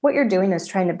 what you're doing is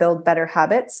trying to build better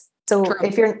habits. So True.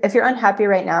 if you're unhappy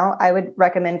right now, I would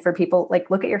recommend for people,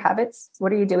 like, look at your habits.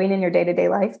 What are you doing in your day-to-day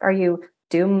life? Are you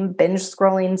binge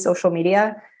scrolling social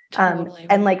media? Totally.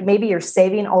 And like, maybe you're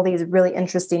saving all these really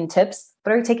interesting tips,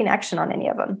 but are you taking action on any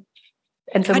of them?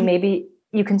 And so maybe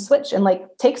you can switch and like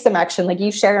take some action. Like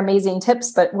you share amazing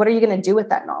tips, but what are you going to do with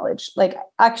that knowledge? Like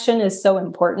action is so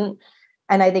important.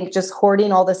 And I think just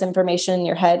hoarding all this information in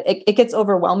your head, it gets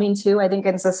overwhelming too. I think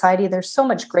in society, there's so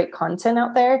much great content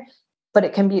out there, but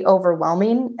it can be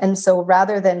overwhelming. And so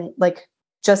rather than like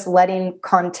just letting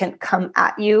content come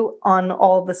at you on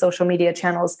all the social media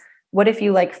channels, what if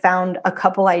you like found a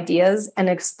couple ideas and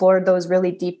explored those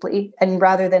really deeply? And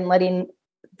rather than letting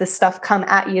the stuff come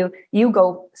at you, you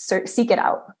go seek it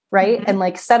out, right? Mm-hmm. And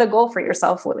like set a goal for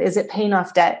yourself. Is it paying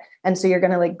off debt? And so you're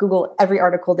going to like Google every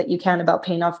article that you can about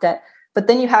paying off debt. But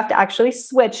then you have to actually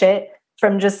switch it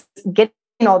from just getting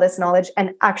all this knowledge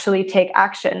and actually take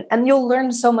action. And you'll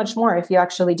learn so much more if you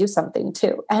actually do something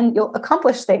too. And you'll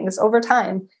accomplish things over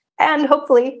time. And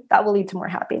hopefully that will lead to more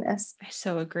happiness. I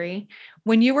so agree.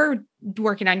 When you were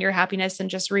working on your happiness and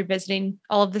just revisiting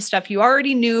all of the stuff you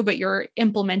already knew, but you're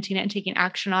implementing it and taking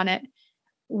action on it,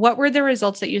 what were the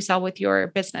results that you saw with your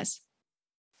business?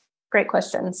 Great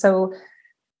question. So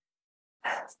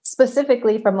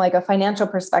specifically from like a financial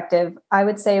perspective, I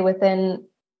would say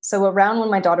around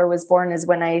when my daughter was born is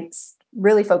when I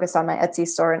really focused on my Etsy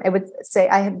store. And I would say,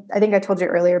 I think I told you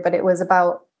earlier, but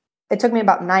it took me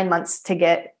about 9 months to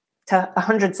get to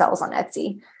 100 sales on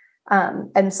Etsy. And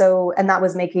that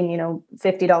was making,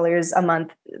 $50 a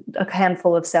month, a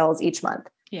handful of sales each month.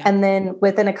 Yeah. And then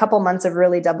within a couple months of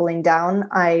really doubling down,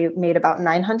 I made about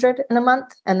 900 in a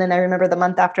month. And then I remember the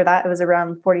month after that, it was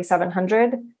around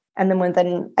 4,700. And then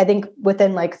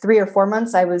within like 3 or 4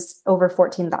 months, I was over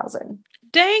 14,000.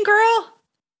 Dang, girl.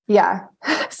 Yeah.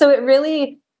 So it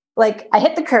really, like, I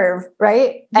hit the curve,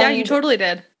 right? Yeah, you totally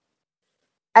did.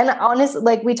 And honestly,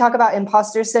 like we talk about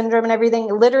imposter syndrome and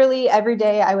everything, literally every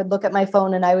day I would look at my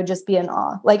phone and I would just be in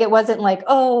awe. Like, it wasn't like,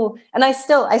 oh, and I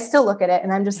still look at it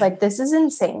and I'm just like, this is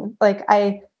insane. Like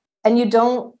and you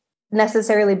don't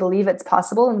necessarily believe it's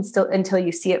possible until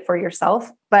you see it for yourself.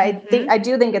 But I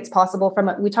do think it's possible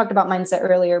we talked about mindset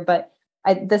earlier, but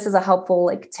this is a helpful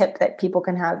like tip that people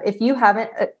can have. If you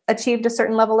haven't achieved a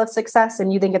certain level of success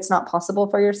and you think it's not possible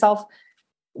for yourself,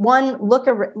 one, look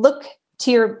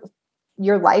to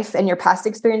your life and your past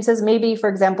experiences. Maybe, for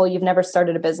example, you've never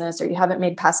started a business or you haven't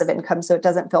made passive income, so it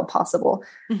doesn't feel possible,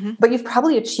 but you've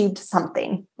probably achieved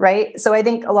something, right? So I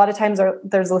think a lot of times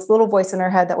there's this little voice in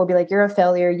our head that will be like, you're a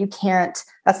failure. You can't,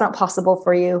 that's not possible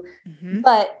for you.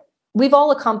 But we've all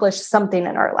accomplished something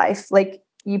in our life. Like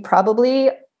you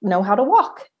probably know how to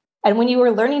walk. And when you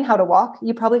were learning how to walk,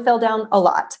 you probably fell down a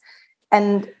lot.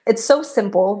 And it's so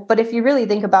simple, but if you really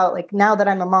think about like now that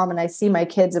I'm a mom and I see my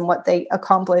kids and what they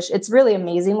accomplish, it's really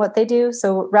amazing what they do.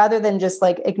 So rather than just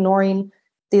like ignoring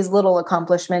these little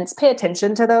accomplishments, pay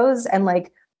attention to those. And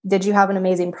like, did you have an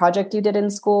amazing project you did in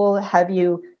school? Have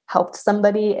you helped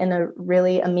somebody in a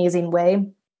really amazing way?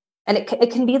 And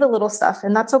it can be the little stuff,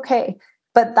 and that's okay.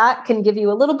 But that can give you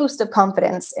a little boost of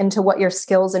confidence into what your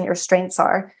skills and your strengths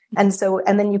are. And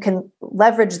then you can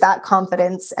leverage that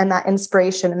confidence and that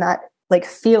inspiration and that like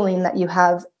feeling that you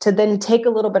have to then take a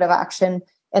little bit of action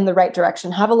in the right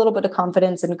direction. Have a little bit of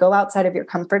confidence and go outside of your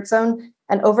comfort zone.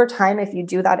 And over time, if you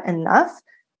do that enough,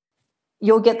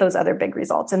 you'll get those other big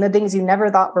results. And the things you never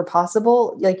thought were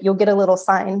possible, like you'll get a little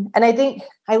sign. And I think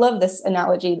I love this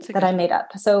analogy that I made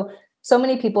up. So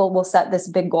many people will set this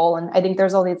big goal. And I think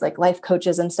there's all these like life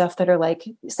coaches and stuff that are like,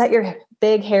 set your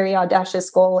big, hairy, audacious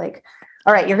goal. Like,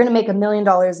 all right, you're going to make $1 million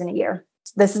in a year.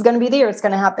 This is going to be the year it's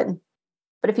going to happen.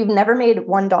 But if you've never made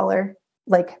 $1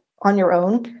 like on your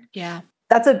own,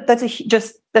 that's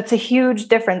a huge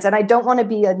difference. And I don't want to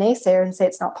be a naysayer and say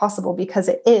it's not possible, because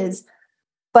it is.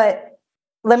 But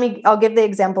I'll give the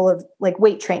example of like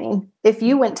weight training. If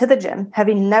you went to the gym,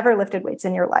 having never lifted weights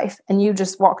in your life, and you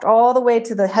just walked all the way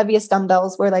to the heaviest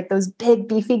dumbbells where like those big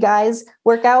beefy guys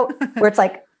work out, where it's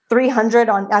like 300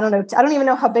 on, I don't even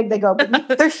know how big they go,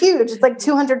 but they're huge. It's like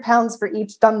 200 pounds for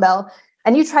each dumbbell.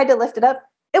 And you tried to lift it up,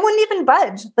 it wouldn't even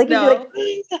budge. Like you'd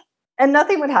be like, and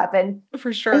nothing would happen.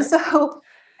 For sure. And so,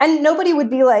 and nobody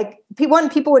would be like,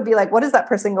 people would be like, what is that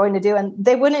person going to do? And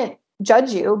they wouldn't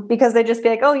judge you, because they just be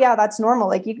like, oh yeah, that's normal.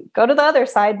 Like you go to the other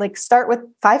side, like start with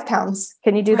 5 pounds.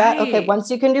 Can you do that? Okay.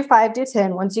 Once you can do 5, do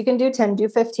 10. Once you can do 10, do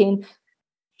 15,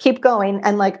 keep going.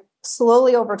 And like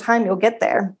slowly over time, you'll get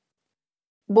there.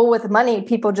 Well, with money,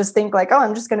 people just think like, oh,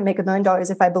 I'm just going to make $1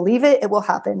 million. If I believe it, it will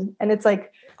happen. And it's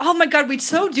like, oh my God, we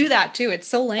so do that too. It's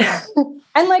so lame.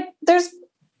 And like,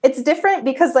 it's different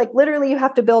because like literally you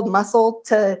have to build muscle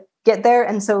to get there.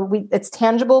 And so it's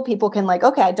tangible. People can like,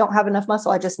 okay, I don't have enough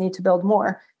muscle. I just need to build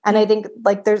more. And I think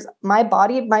like there's my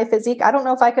body, my physique. I don't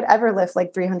know if I could ever lift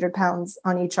like 300 pounds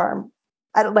on each arm.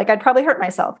 I'd probably hurt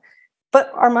myself,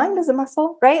 but our mind is a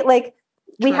muscle, right? Like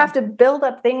we have to build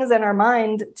up things in our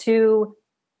mind to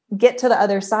get to the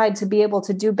other side, to be able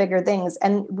to do bigger things.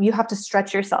 And you have to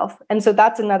stretch yourself. And so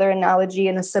that's another analogy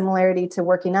and a similarity to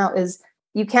working out is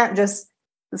you can't just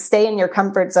stay in your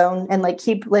comfort zone and like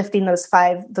keep lifting those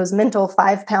mental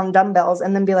 5-pound dumbbells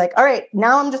and then be like, all right,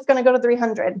 now I'm just going to go to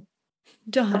 300.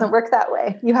 Done. Doesn't work that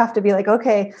way. You have to be like,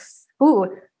 okay,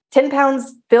 10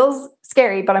 pounds feels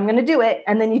scary, but I'm going to do it.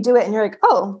 And then you do it and you're like,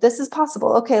 oh, this is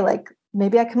possible. Okay. Like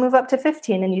maybe I can move up to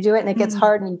 15, and you do it and it gets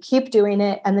hard and you keep doing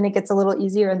it. And then it gets a little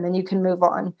easier and then you can move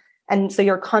on. And so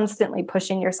you're constantly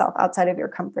pushing yourself outside of your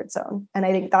comfort zone. And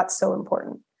I think that's so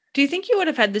important. Do you think you would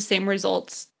have had the same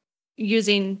results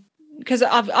because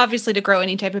obviously to grow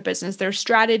any type of business, there's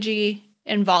strategy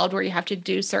involved where you have to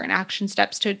do certain action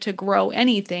steps to grow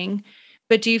anything.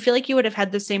 But do you feel like you would have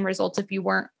had the same results if you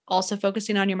weren't also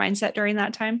focusing on your mindset during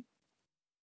that time?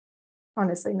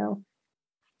 Honestly, no.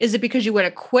 Is it because you would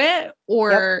have quit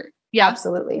or? Yep. Yeah,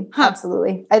 absolutely.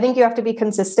 Absolutely. I think you have to be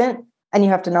consistent and you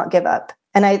have to not give up.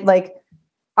 And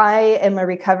I am a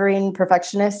recovering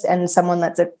perfectionist and someone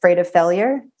that's afraid of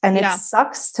failure, and it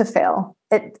sucks to fail.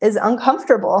 It is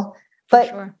uncomfortable, but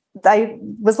sure. I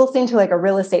was listening to like a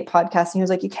real estate podcast and he was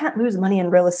like, you can't lose money in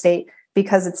real estate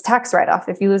because it's tax write-off.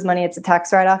 If you lose money, it's a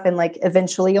tax write-off, and like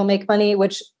eventually you'll make money,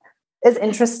 which is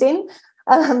interesting.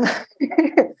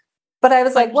 But I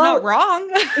was like, well, not wrong.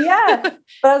 Yeah.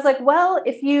 But I was like, well,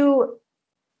 if you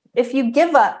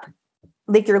give up,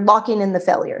 like you're locking in the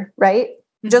failure, right?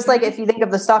 Just like if you think of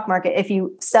the stock market, if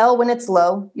you sell when it's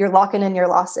low, you're locking in your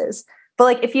losses. But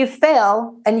like if you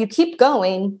fail and you keep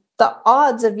going, the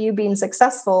odds of you being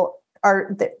successful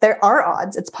there are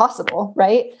odds. It's possible,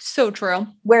 right? So true.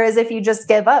 Whereas if you just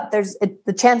give up,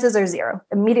 the chances are zero.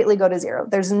 Immediately go to zero.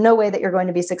 There's no way that you're going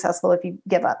to be successful if you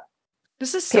give up.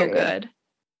 This is so good.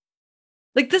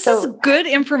 Like this is good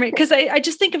information, because I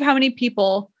just think of how many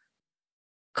people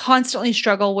constantly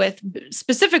struggle with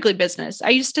specifically business.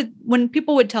 When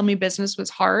people would tell me business was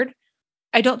hard,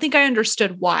 I don't think I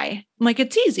understood why. I'm like,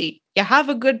 it's easy. You have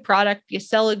a good product, you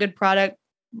sell a good product,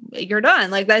 you're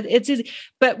done. Like that, it's easy.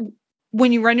 But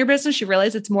when you run your business, you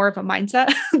realize it's more of a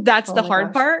mindset. That's the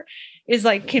hard part, is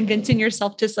like convincing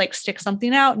yourself to like stick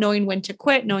something out, knowing when to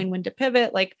quit, knowing when to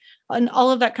pivot. Like, and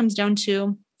all of that comes down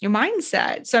to your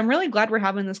mindset. So I'm really glad we're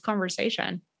having this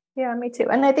conversation. Yeah, me too.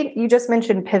 And I think you just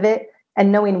mentioned pivot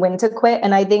and knowing when to quit.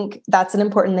 And I think that's an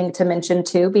important thing to mention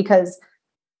too, because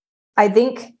I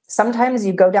think sometimes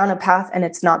you go down a path and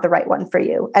it's not the right one for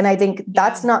you. And I think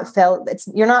that's not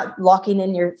you're not locking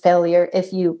in your failure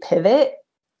if you pivot.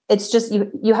 It's just,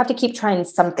 you have to keep trying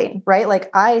something, right? Like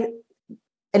I,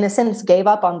 in a sense, gave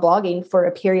up on blogging for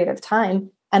a period of time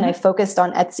and I focused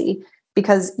on Etsy,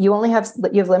 because you have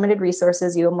limited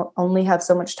resources. You only have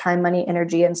so much time, money,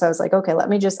 energy. And so I was like, okay,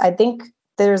 I think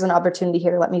there's an opportunity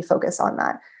here. Let me focus on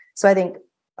that. So I think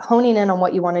honing in on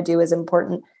what you want to do is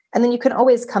important. And then you can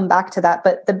always come back to that.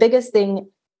 But the biggest thing,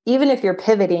 even if you're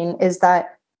pivoting, is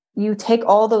that you take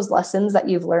all those lessons that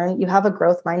you've learned, you have a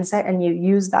growth mindset, and you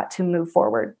use that to move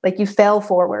forward. Like you fail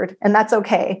forward, and that's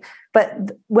okay.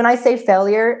 But when I say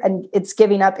failure and it's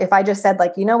giving up, if I just said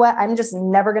like, you know what, I'm just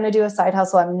never going to do a side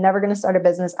hustle. I'm never going to start a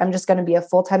business. I'm just going to be a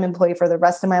full-time employee for the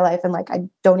rest of my life. And like, I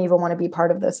don't even want to be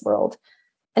part of this world.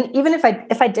 And even if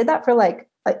I did that for like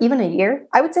even a year,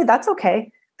 I would say that's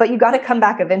okay, but you got to come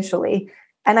back eventually.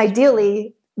 And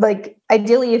ideally,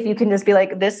 if you can just be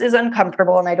like, this is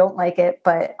uncomfortable and I don't like it,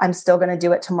 but I'm still going to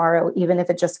do it tomorrow, even if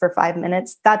it's just for 5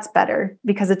 minutes, that's better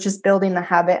because it's just building the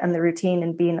habit and the routine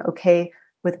and being okay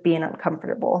with being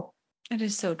uncomfortable. It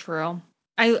is so true.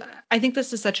 I think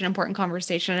this is such an important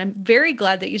conversation. I'm very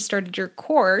glad that you started your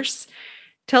course.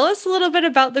 Tell us a little bit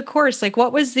about the course. Like,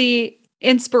 what was the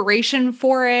inspiration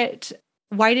for it?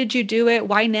 Why did you do it?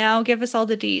 Why now? Give us all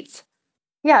the deets.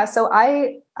 Yeah. So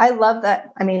I love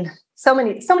that. I mean, so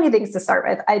many things to start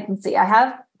with. I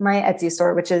have my Etsy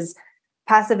store, which is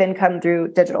passive income through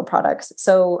digital products.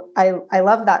 So I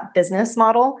love that business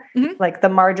model. Mm-hmm. Like the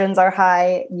margins are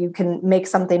high. You can make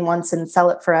something once and sell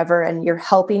it forever, and you're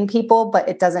helping people, but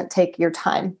it doesn't take your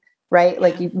time, right? Yeah.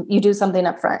 Like you do something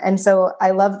up front. And so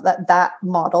I love that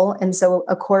model. And so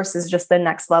a course is just the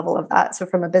next level of that. So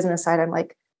from a business side, I'm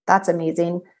like, that's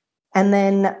amazing. And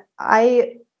then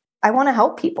I want to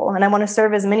help people and I want to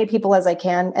serve as many people as I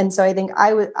can. And so I think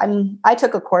I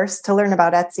took a course to learn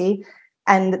about Etsy,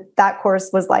 and that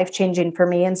course was life-changing for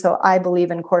me. And so I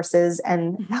believe in courses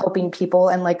and mm-hmm. helping people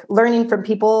and like learning from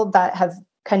people that have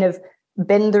kind of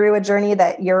been through a journey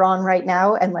that you're on right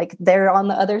now. And like, they're on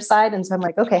the other side. And so I'm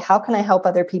like, okay, how can I help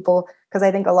other people? Because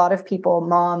I think a lot of people,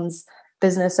 moms,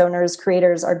 business owners,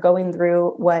 creators are going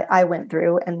through what I went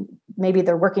through, and maybe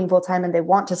they're working full time and they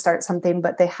want to start something,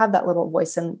 but they have that little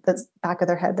voice in the back of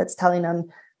their head that's telling them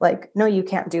like, no, you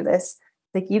can't do this.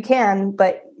 Like you can,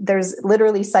 but there's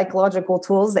literally psychological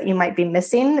tools that you might be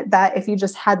missing that if you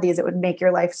just had these, it would make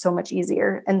your life so much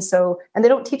easier. And they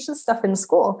don't teach this stuff in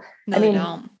school. No, they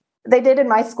don't. They did in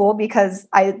my school because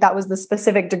that was the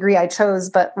specific degree I chose.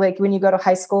 But like when you go to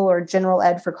high school or general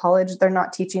ed for college, they're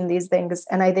not teaching these things.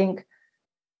 And I think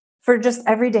for just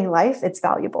everyday life, it's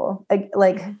valuable.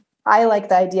 Like mm-hmm. I like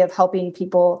the idea of helping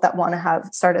people that want to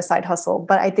start a side hustle.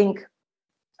 But I think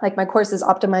like my course is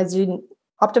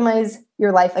Optimize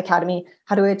Your Life Academy,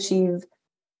 how to achieve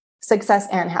success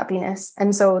and happiness.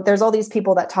 And so there's all these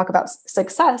people that talk about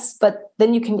success, but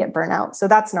then you can get burnout. So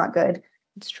that's not good.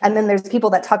 And then there's people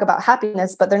that talk about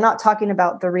happiness, but they're not talking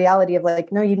about the reality of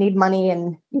like, no, you need money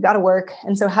and you got to work.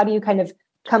 And so how do you kind of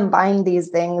combine these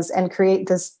things and create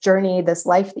this journey, this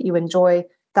life that you enjoy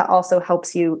that also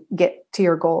helps you get to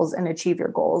your goals and achieve your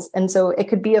goals? And so it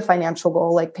could be a financial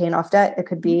goal, like paying off debt. It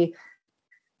could be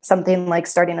something like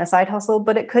starting a side hustle,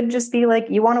 but it could just be like,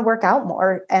 you want to work out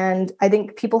more. And I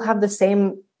think people have the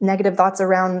same negative thoughts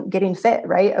around getting fit,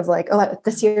 right? Of like, oh,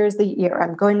 this year is the year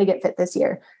I'm going to get fit this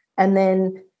year. And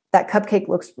then that cupcake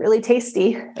looks really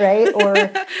tasty, right?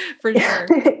 Or for sure.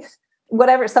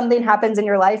 Whatever, something happens in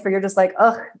your life where you're just like,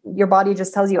 oh, your body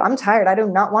just tells you, I'm tired. I do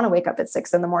not want to wake up at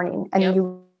 6 a.m. And yep.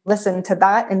 You listen to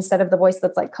that instead of the voice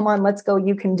that's like, come on, let's go.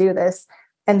 You can do this.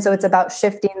 And so it's about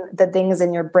shifting the things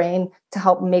in your brain to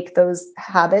help make those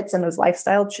habits and those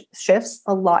lifestyle shifts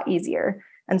a lot easier.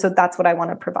 And so that's what I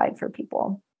want to provide for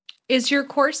people. Is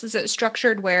it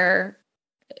structured where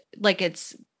like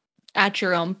it's at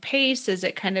your own pace? Is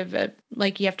it kind of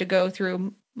like you have to go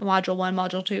through module 1,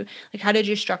 module 2? Like, how did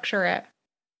you structure it?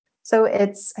 So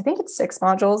I think it's 6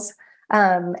 modules.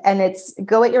 And it's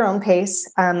go at your own pace.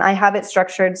 I have it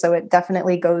structured so it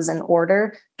definitely goes in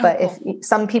order. But cool. If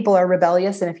some people are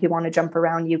rebellious and if you want to jump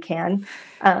around, you can.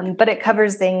 But it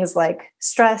covers things like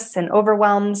stress and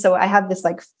overwhelm. So I have this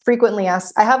like frequently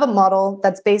asked, I have a model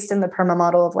that's based in the PERMA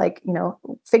model of like,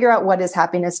 figure out what is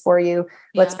happiness for you.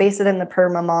 Yeah. Let's base it in the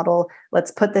PERMA model.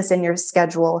 Let's put this in your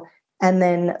schedule. And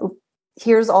then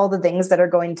here's all the things that are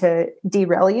going to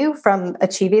derail you from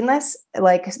achieving this,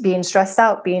 like being stressed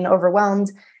out, being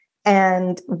overwhelmed,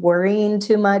 and worrying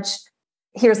too much.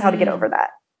 Here's how to get over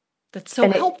that. That's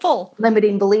so helpful.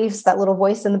 Limiting beliefs, that little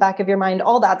voice in the back of your mind,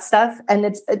 all that stuff. And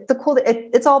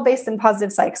it's all based in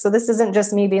positive psych. So this isn't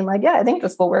just me being like, yeah, I think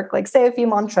this will work. Like say a few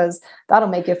mantras, that'll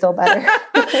make you feel better.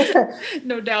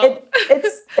 No doubt.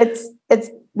 It's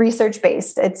research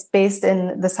based. It's based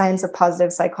in the science of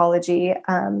positive psychology.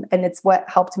 And it's what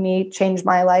helped me change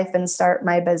my life and start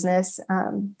my business.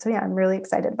 So yeah, I'm really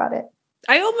excited about it.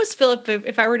 I almost feel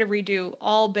if I were to redo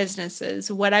all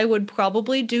businesses, what I would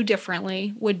probably do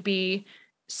differently would be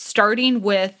starting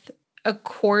with a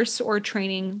course or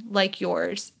training like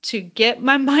yours to get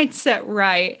my mindset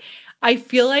right. I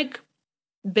feel like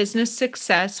business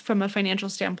success from a financial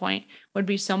standpoint would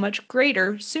be so much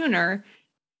greater sooner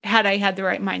had I had the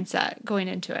right mindset going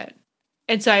into it.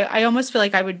 And so I almost feel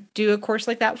like I would do a course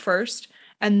like that first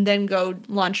and then go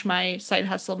launch my side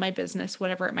hustle, my business,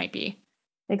 whatever it might be.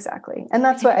 Exactly. And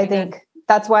that's what I think.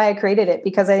 That's why I created it,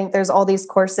 because I think there's all these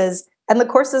courses and the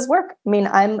courses work. I mean,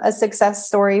 I'm a success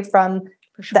story from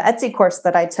the Etsy course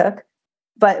that I took.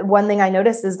 But one thing I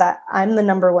noticed is that I'm the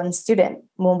number one student.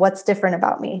 Well, what's different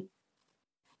about me?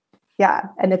 Yeah.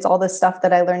 And it's all the stuff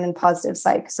that I learned in positive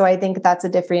psych. So I think that's a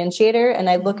differentiator. And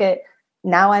I look at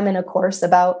now I'm in a course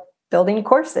about building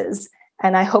courses,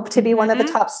 and I hope to be one of the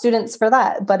top students for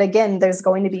that. But again, there's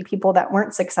going to be people that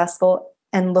weren't successful,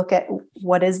 and look at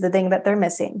what is the thing that they're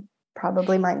missing.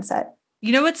 Probably mindset.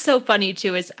 You know, what's so funny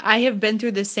too, is I have been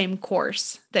through the same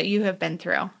course that you have been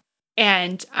through.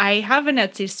 And I have an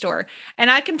Etsy store, and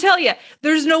I can tell you,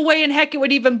 there's no way in heck it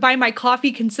would even buy my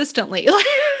coffee consistently.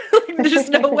 There's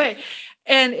no way.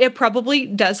 And it probably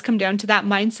does come down to that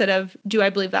mindset of, do I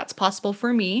believe that's possible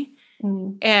for me?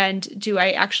 And do I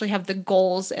actually have the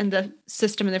goals and the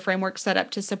system and the framework set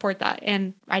up to support that?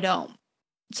 And I don't.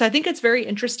 So I think it's very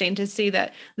interesting to see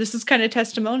that this is kind of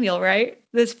testimonial, right?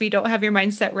 This, if you don't have your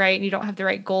mindset right and you don't have the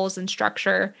right goals and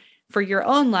structure for your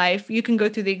own life, you can go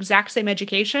through the exact same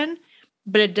education,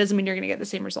 but it doesn't mean you're going to get the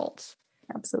same results.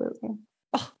 Absolutely.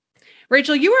 Oh,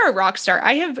 Rachel, you are a rock star.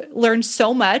 I have learned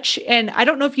so much. And I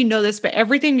don't know if you know this, but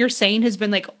everything you're saying has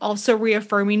been like also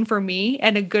reaffirming for me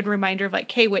and a good reminder of like,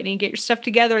 hey, Whitney, get your stuff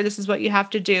together. This is what you have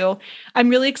to do. I'm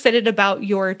really excited about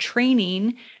your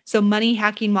training. So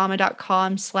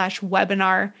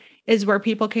moneyhackingmama.com/webinar is where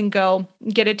people can go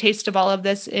get a taste of all of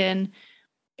this in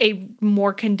a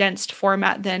more condensed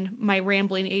format than my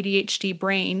rambling ADHD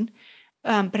brain.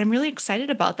 But I'm really excited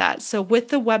about that. So with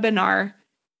the webinar,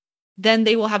 then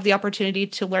they will have the opportunity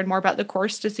to learn more about the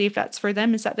course to see if that's for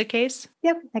them. Is that the case?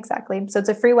 Yep, exactly. So it's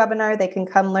a free webinar. They can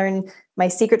come learn my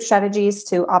secret strategies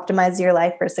to optimize your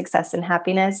life for success and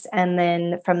happiness. And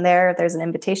then from there, there's an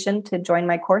invitation to join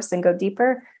my course and go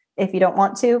deeper. If you don't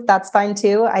want to, that's fine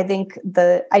too. I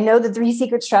know the 3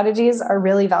 secret strategies are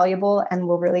really valuable and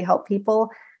will really help people.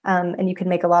 And you can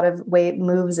make a lot of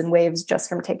moves and waves just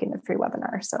from taking the free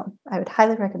webinar. So I would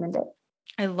highly recommend it.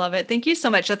 I love it. Thank you so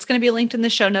much. That's going to be linked in the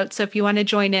show notes. So if you want to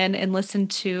join in and listen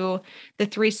to the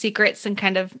 3 secrets and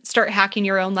kind of start hacking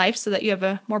your own life so that you have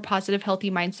a more positive, healthy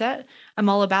mindset, I'm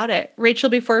all about it. Rachel,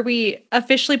 before we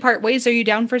officially part ways, are you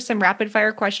down for some rapid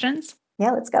fire questions?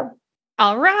 Yeah, let's go.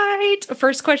 All right.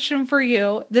 First question for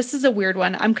you. This is a weird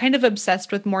one. I'm kind of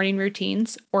obsessed with morning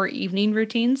routines or evening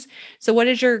routines. So what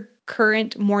is your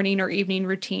current morning or evening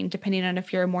routine, depending on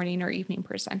if you're a morning or evening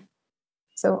person?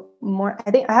 So I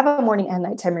think I have a morning and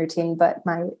nighttime routine, but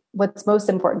what's most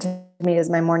important to me is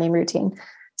my morning routine.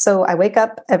 So I wake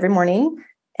up every morning,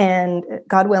 and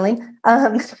God willing,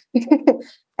 and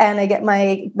I get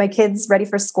my kids ready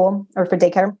for school or for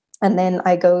daycare. And then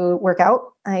I go work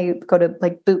out. I go to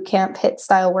like boot camp HIIT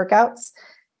style workouts.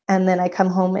 And then I come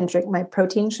home and drink my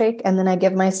protein shake. And then I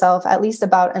give myself at least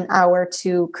about an hour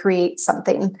to create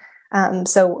something.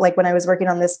 So like when I was working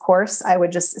on this course, I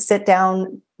would just sit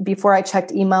down before I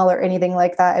checked email or anything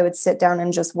like that. I would sit down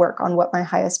and just work on what my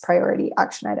highest priority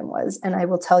action item was. And I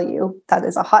will tell you, that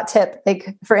is a hot tip.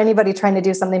 Like for anybody trying to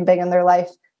do something big in their life,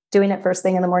 doing it first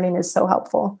thing in the morning is so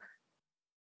helpful.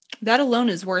 That alone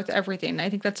is worth everything. I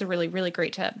think that's a really, really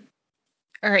great tip.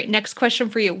 All right. Next question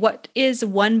for you. What is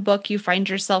one book you find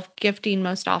yourself gifting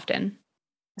most often?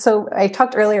 So I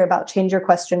talked earlier about Change Your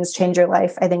Questions, Change Your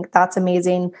Life. I think that's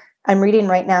amazing. I'm reading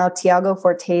right now Tiago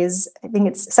Forte's, I think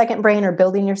it's Second Brain or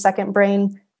Building Your Second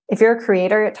Brain. If you're a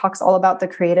creator, it talks all about the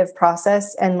creative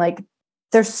process. And like,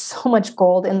 there's so much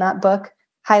gold in that book.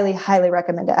 Highly, highly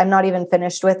recommend it. I'm not even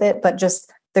finished with it, but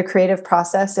just the creative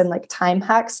process and like time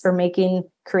hacks for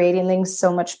creating things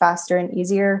so much faster and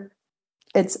easier.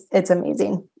 It's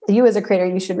amazing. You as a creator,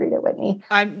 you should read it, Whitney.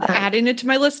 I'm adding it to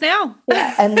my list now.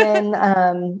 Yeah. And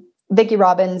then Vicki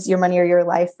Robbins, Your Money or Your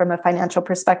Life from a Financial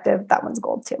Perspective. That one's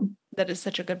gold too. That is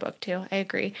such a good book too. I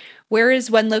agree. Where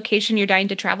is one location you're dying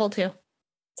to travel to?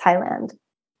 Thailand.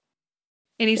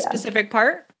 Any specific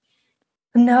part?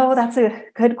 No, that's a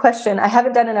good question. I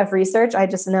haven't done enough research. I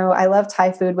just know I love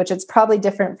Thai food, which is probably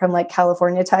different from like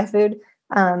California Thai food.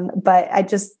 But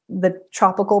the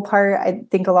tropical part, I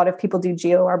think a lot of people do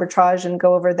geo arbitrage and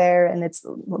go over there, and it's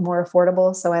more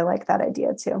affordable. So I like that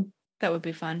idea too. That would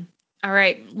be fun. All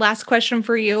right. Last question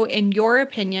for you. In your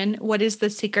opinion, what is the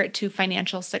secret to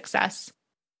financial success?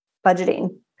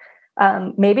 Budgeting.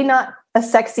 Maybe not a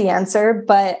sexy answer,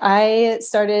 but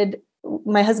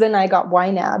my husband and I got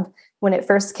YNAB when it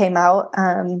first came out.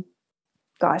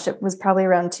 It was probably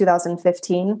around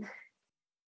 2015.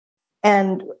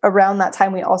 And around that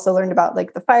time, we also learned about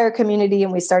like the fire community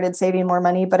and we started saving more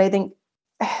money. But I think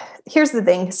here's the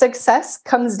thing, success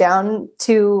comes down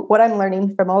to what I'm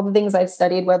learning from all the things I've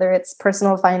studied, whether it's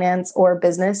personal finance or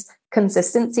business,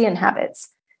 consistency and habits.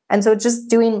 And so just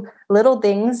doing little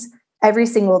things every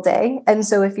single day. And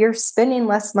so if you're spending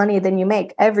less money than you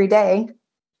make every day,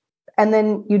 and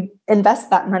then you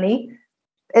invest that money,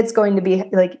 it's going to be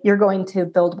like, you're going to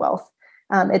build wealth.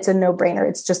 It's a no-brainer.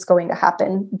 It's just going to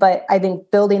happen. But I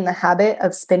think building the habit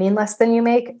of spending less than you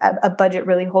make, a budget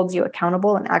really holds you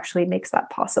accountable and actually makes that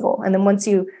possible. And then once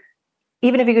you,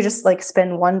 even if you could just like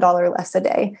spend $1 less a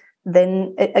day,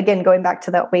 then again, going back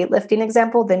to that weightlifting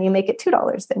example, then you make it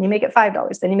 $2, then you make it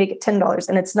 $5, then you make it $10.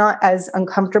 And it's not as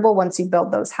uncomfortable once you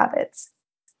build those habits.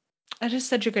 That is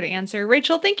such a good answer.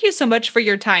 Rachel, thank you so much for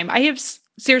your time. I've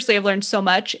learned so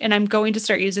much, and I'm going to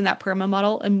start using that PERMA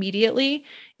model immediately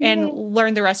and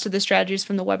learn the rest of the strategies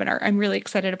from the webinar. I'm really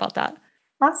excited about that.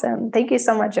 Awesome. Thank you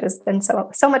so much. It has been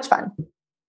so much fun.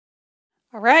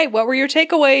 All right. What were your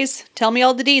takeaways? Tell me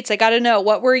all the deets. I got to know.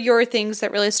 What were your things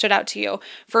that really stood out to you?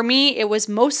 For me, it was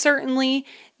most certainly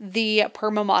the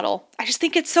PERMA model. I just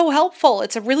think it's so helpful.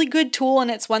 It's a really good tool, and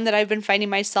it's one that I've been finding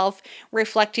myself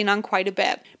reflecting on quite a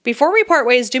bit. Before we part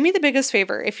ways, do me the biggest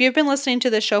favor. If you've been listening to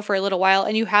this show for a little while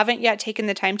and you haven't yet taken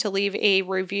the time to leave a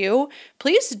review,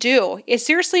 please do. It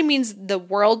seriously means the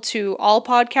world to all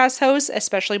podcast hosts,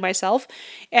 especially myself,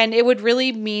 and it would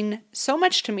really mean so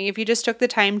much to me if you just took the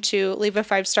time to leave a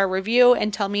 5-star review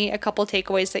and tell me a couple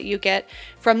takeaways that you get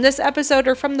from this episode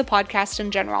or from the podcast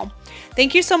in general.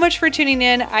 Thank you so much for tuning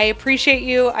in. I appreciate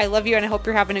you. I love you, and I hope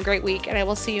you're having a great week. And I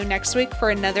will see you next week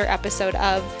for another episode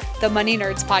of the Money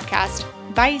Nerds Podcast.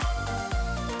 Bye.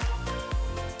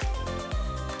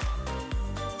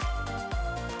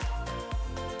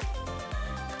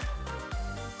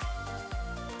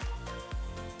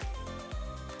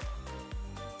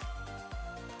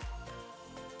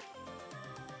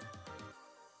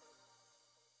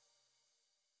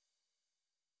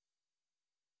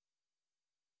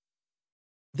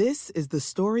 This is the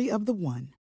story of the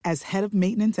one. As head of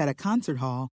maintenance at a concert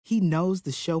hall, he knows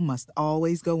the show must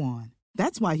always go on.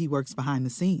 That's why he works behind the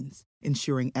scenes,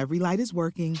 ensuring every light is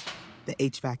working, the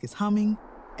HVAC is humming,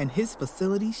 and his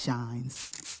facility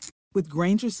shines. With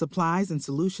Grainger's supplies and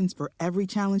solutions for every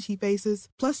challenge he faces,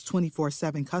 plus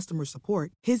 24/7 customer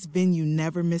support, his venue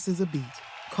never misses a beat.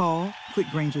 Call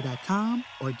quickgrainger.com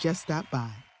or just stop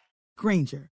by.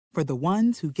 Grainger, for the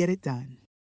ones who get it done.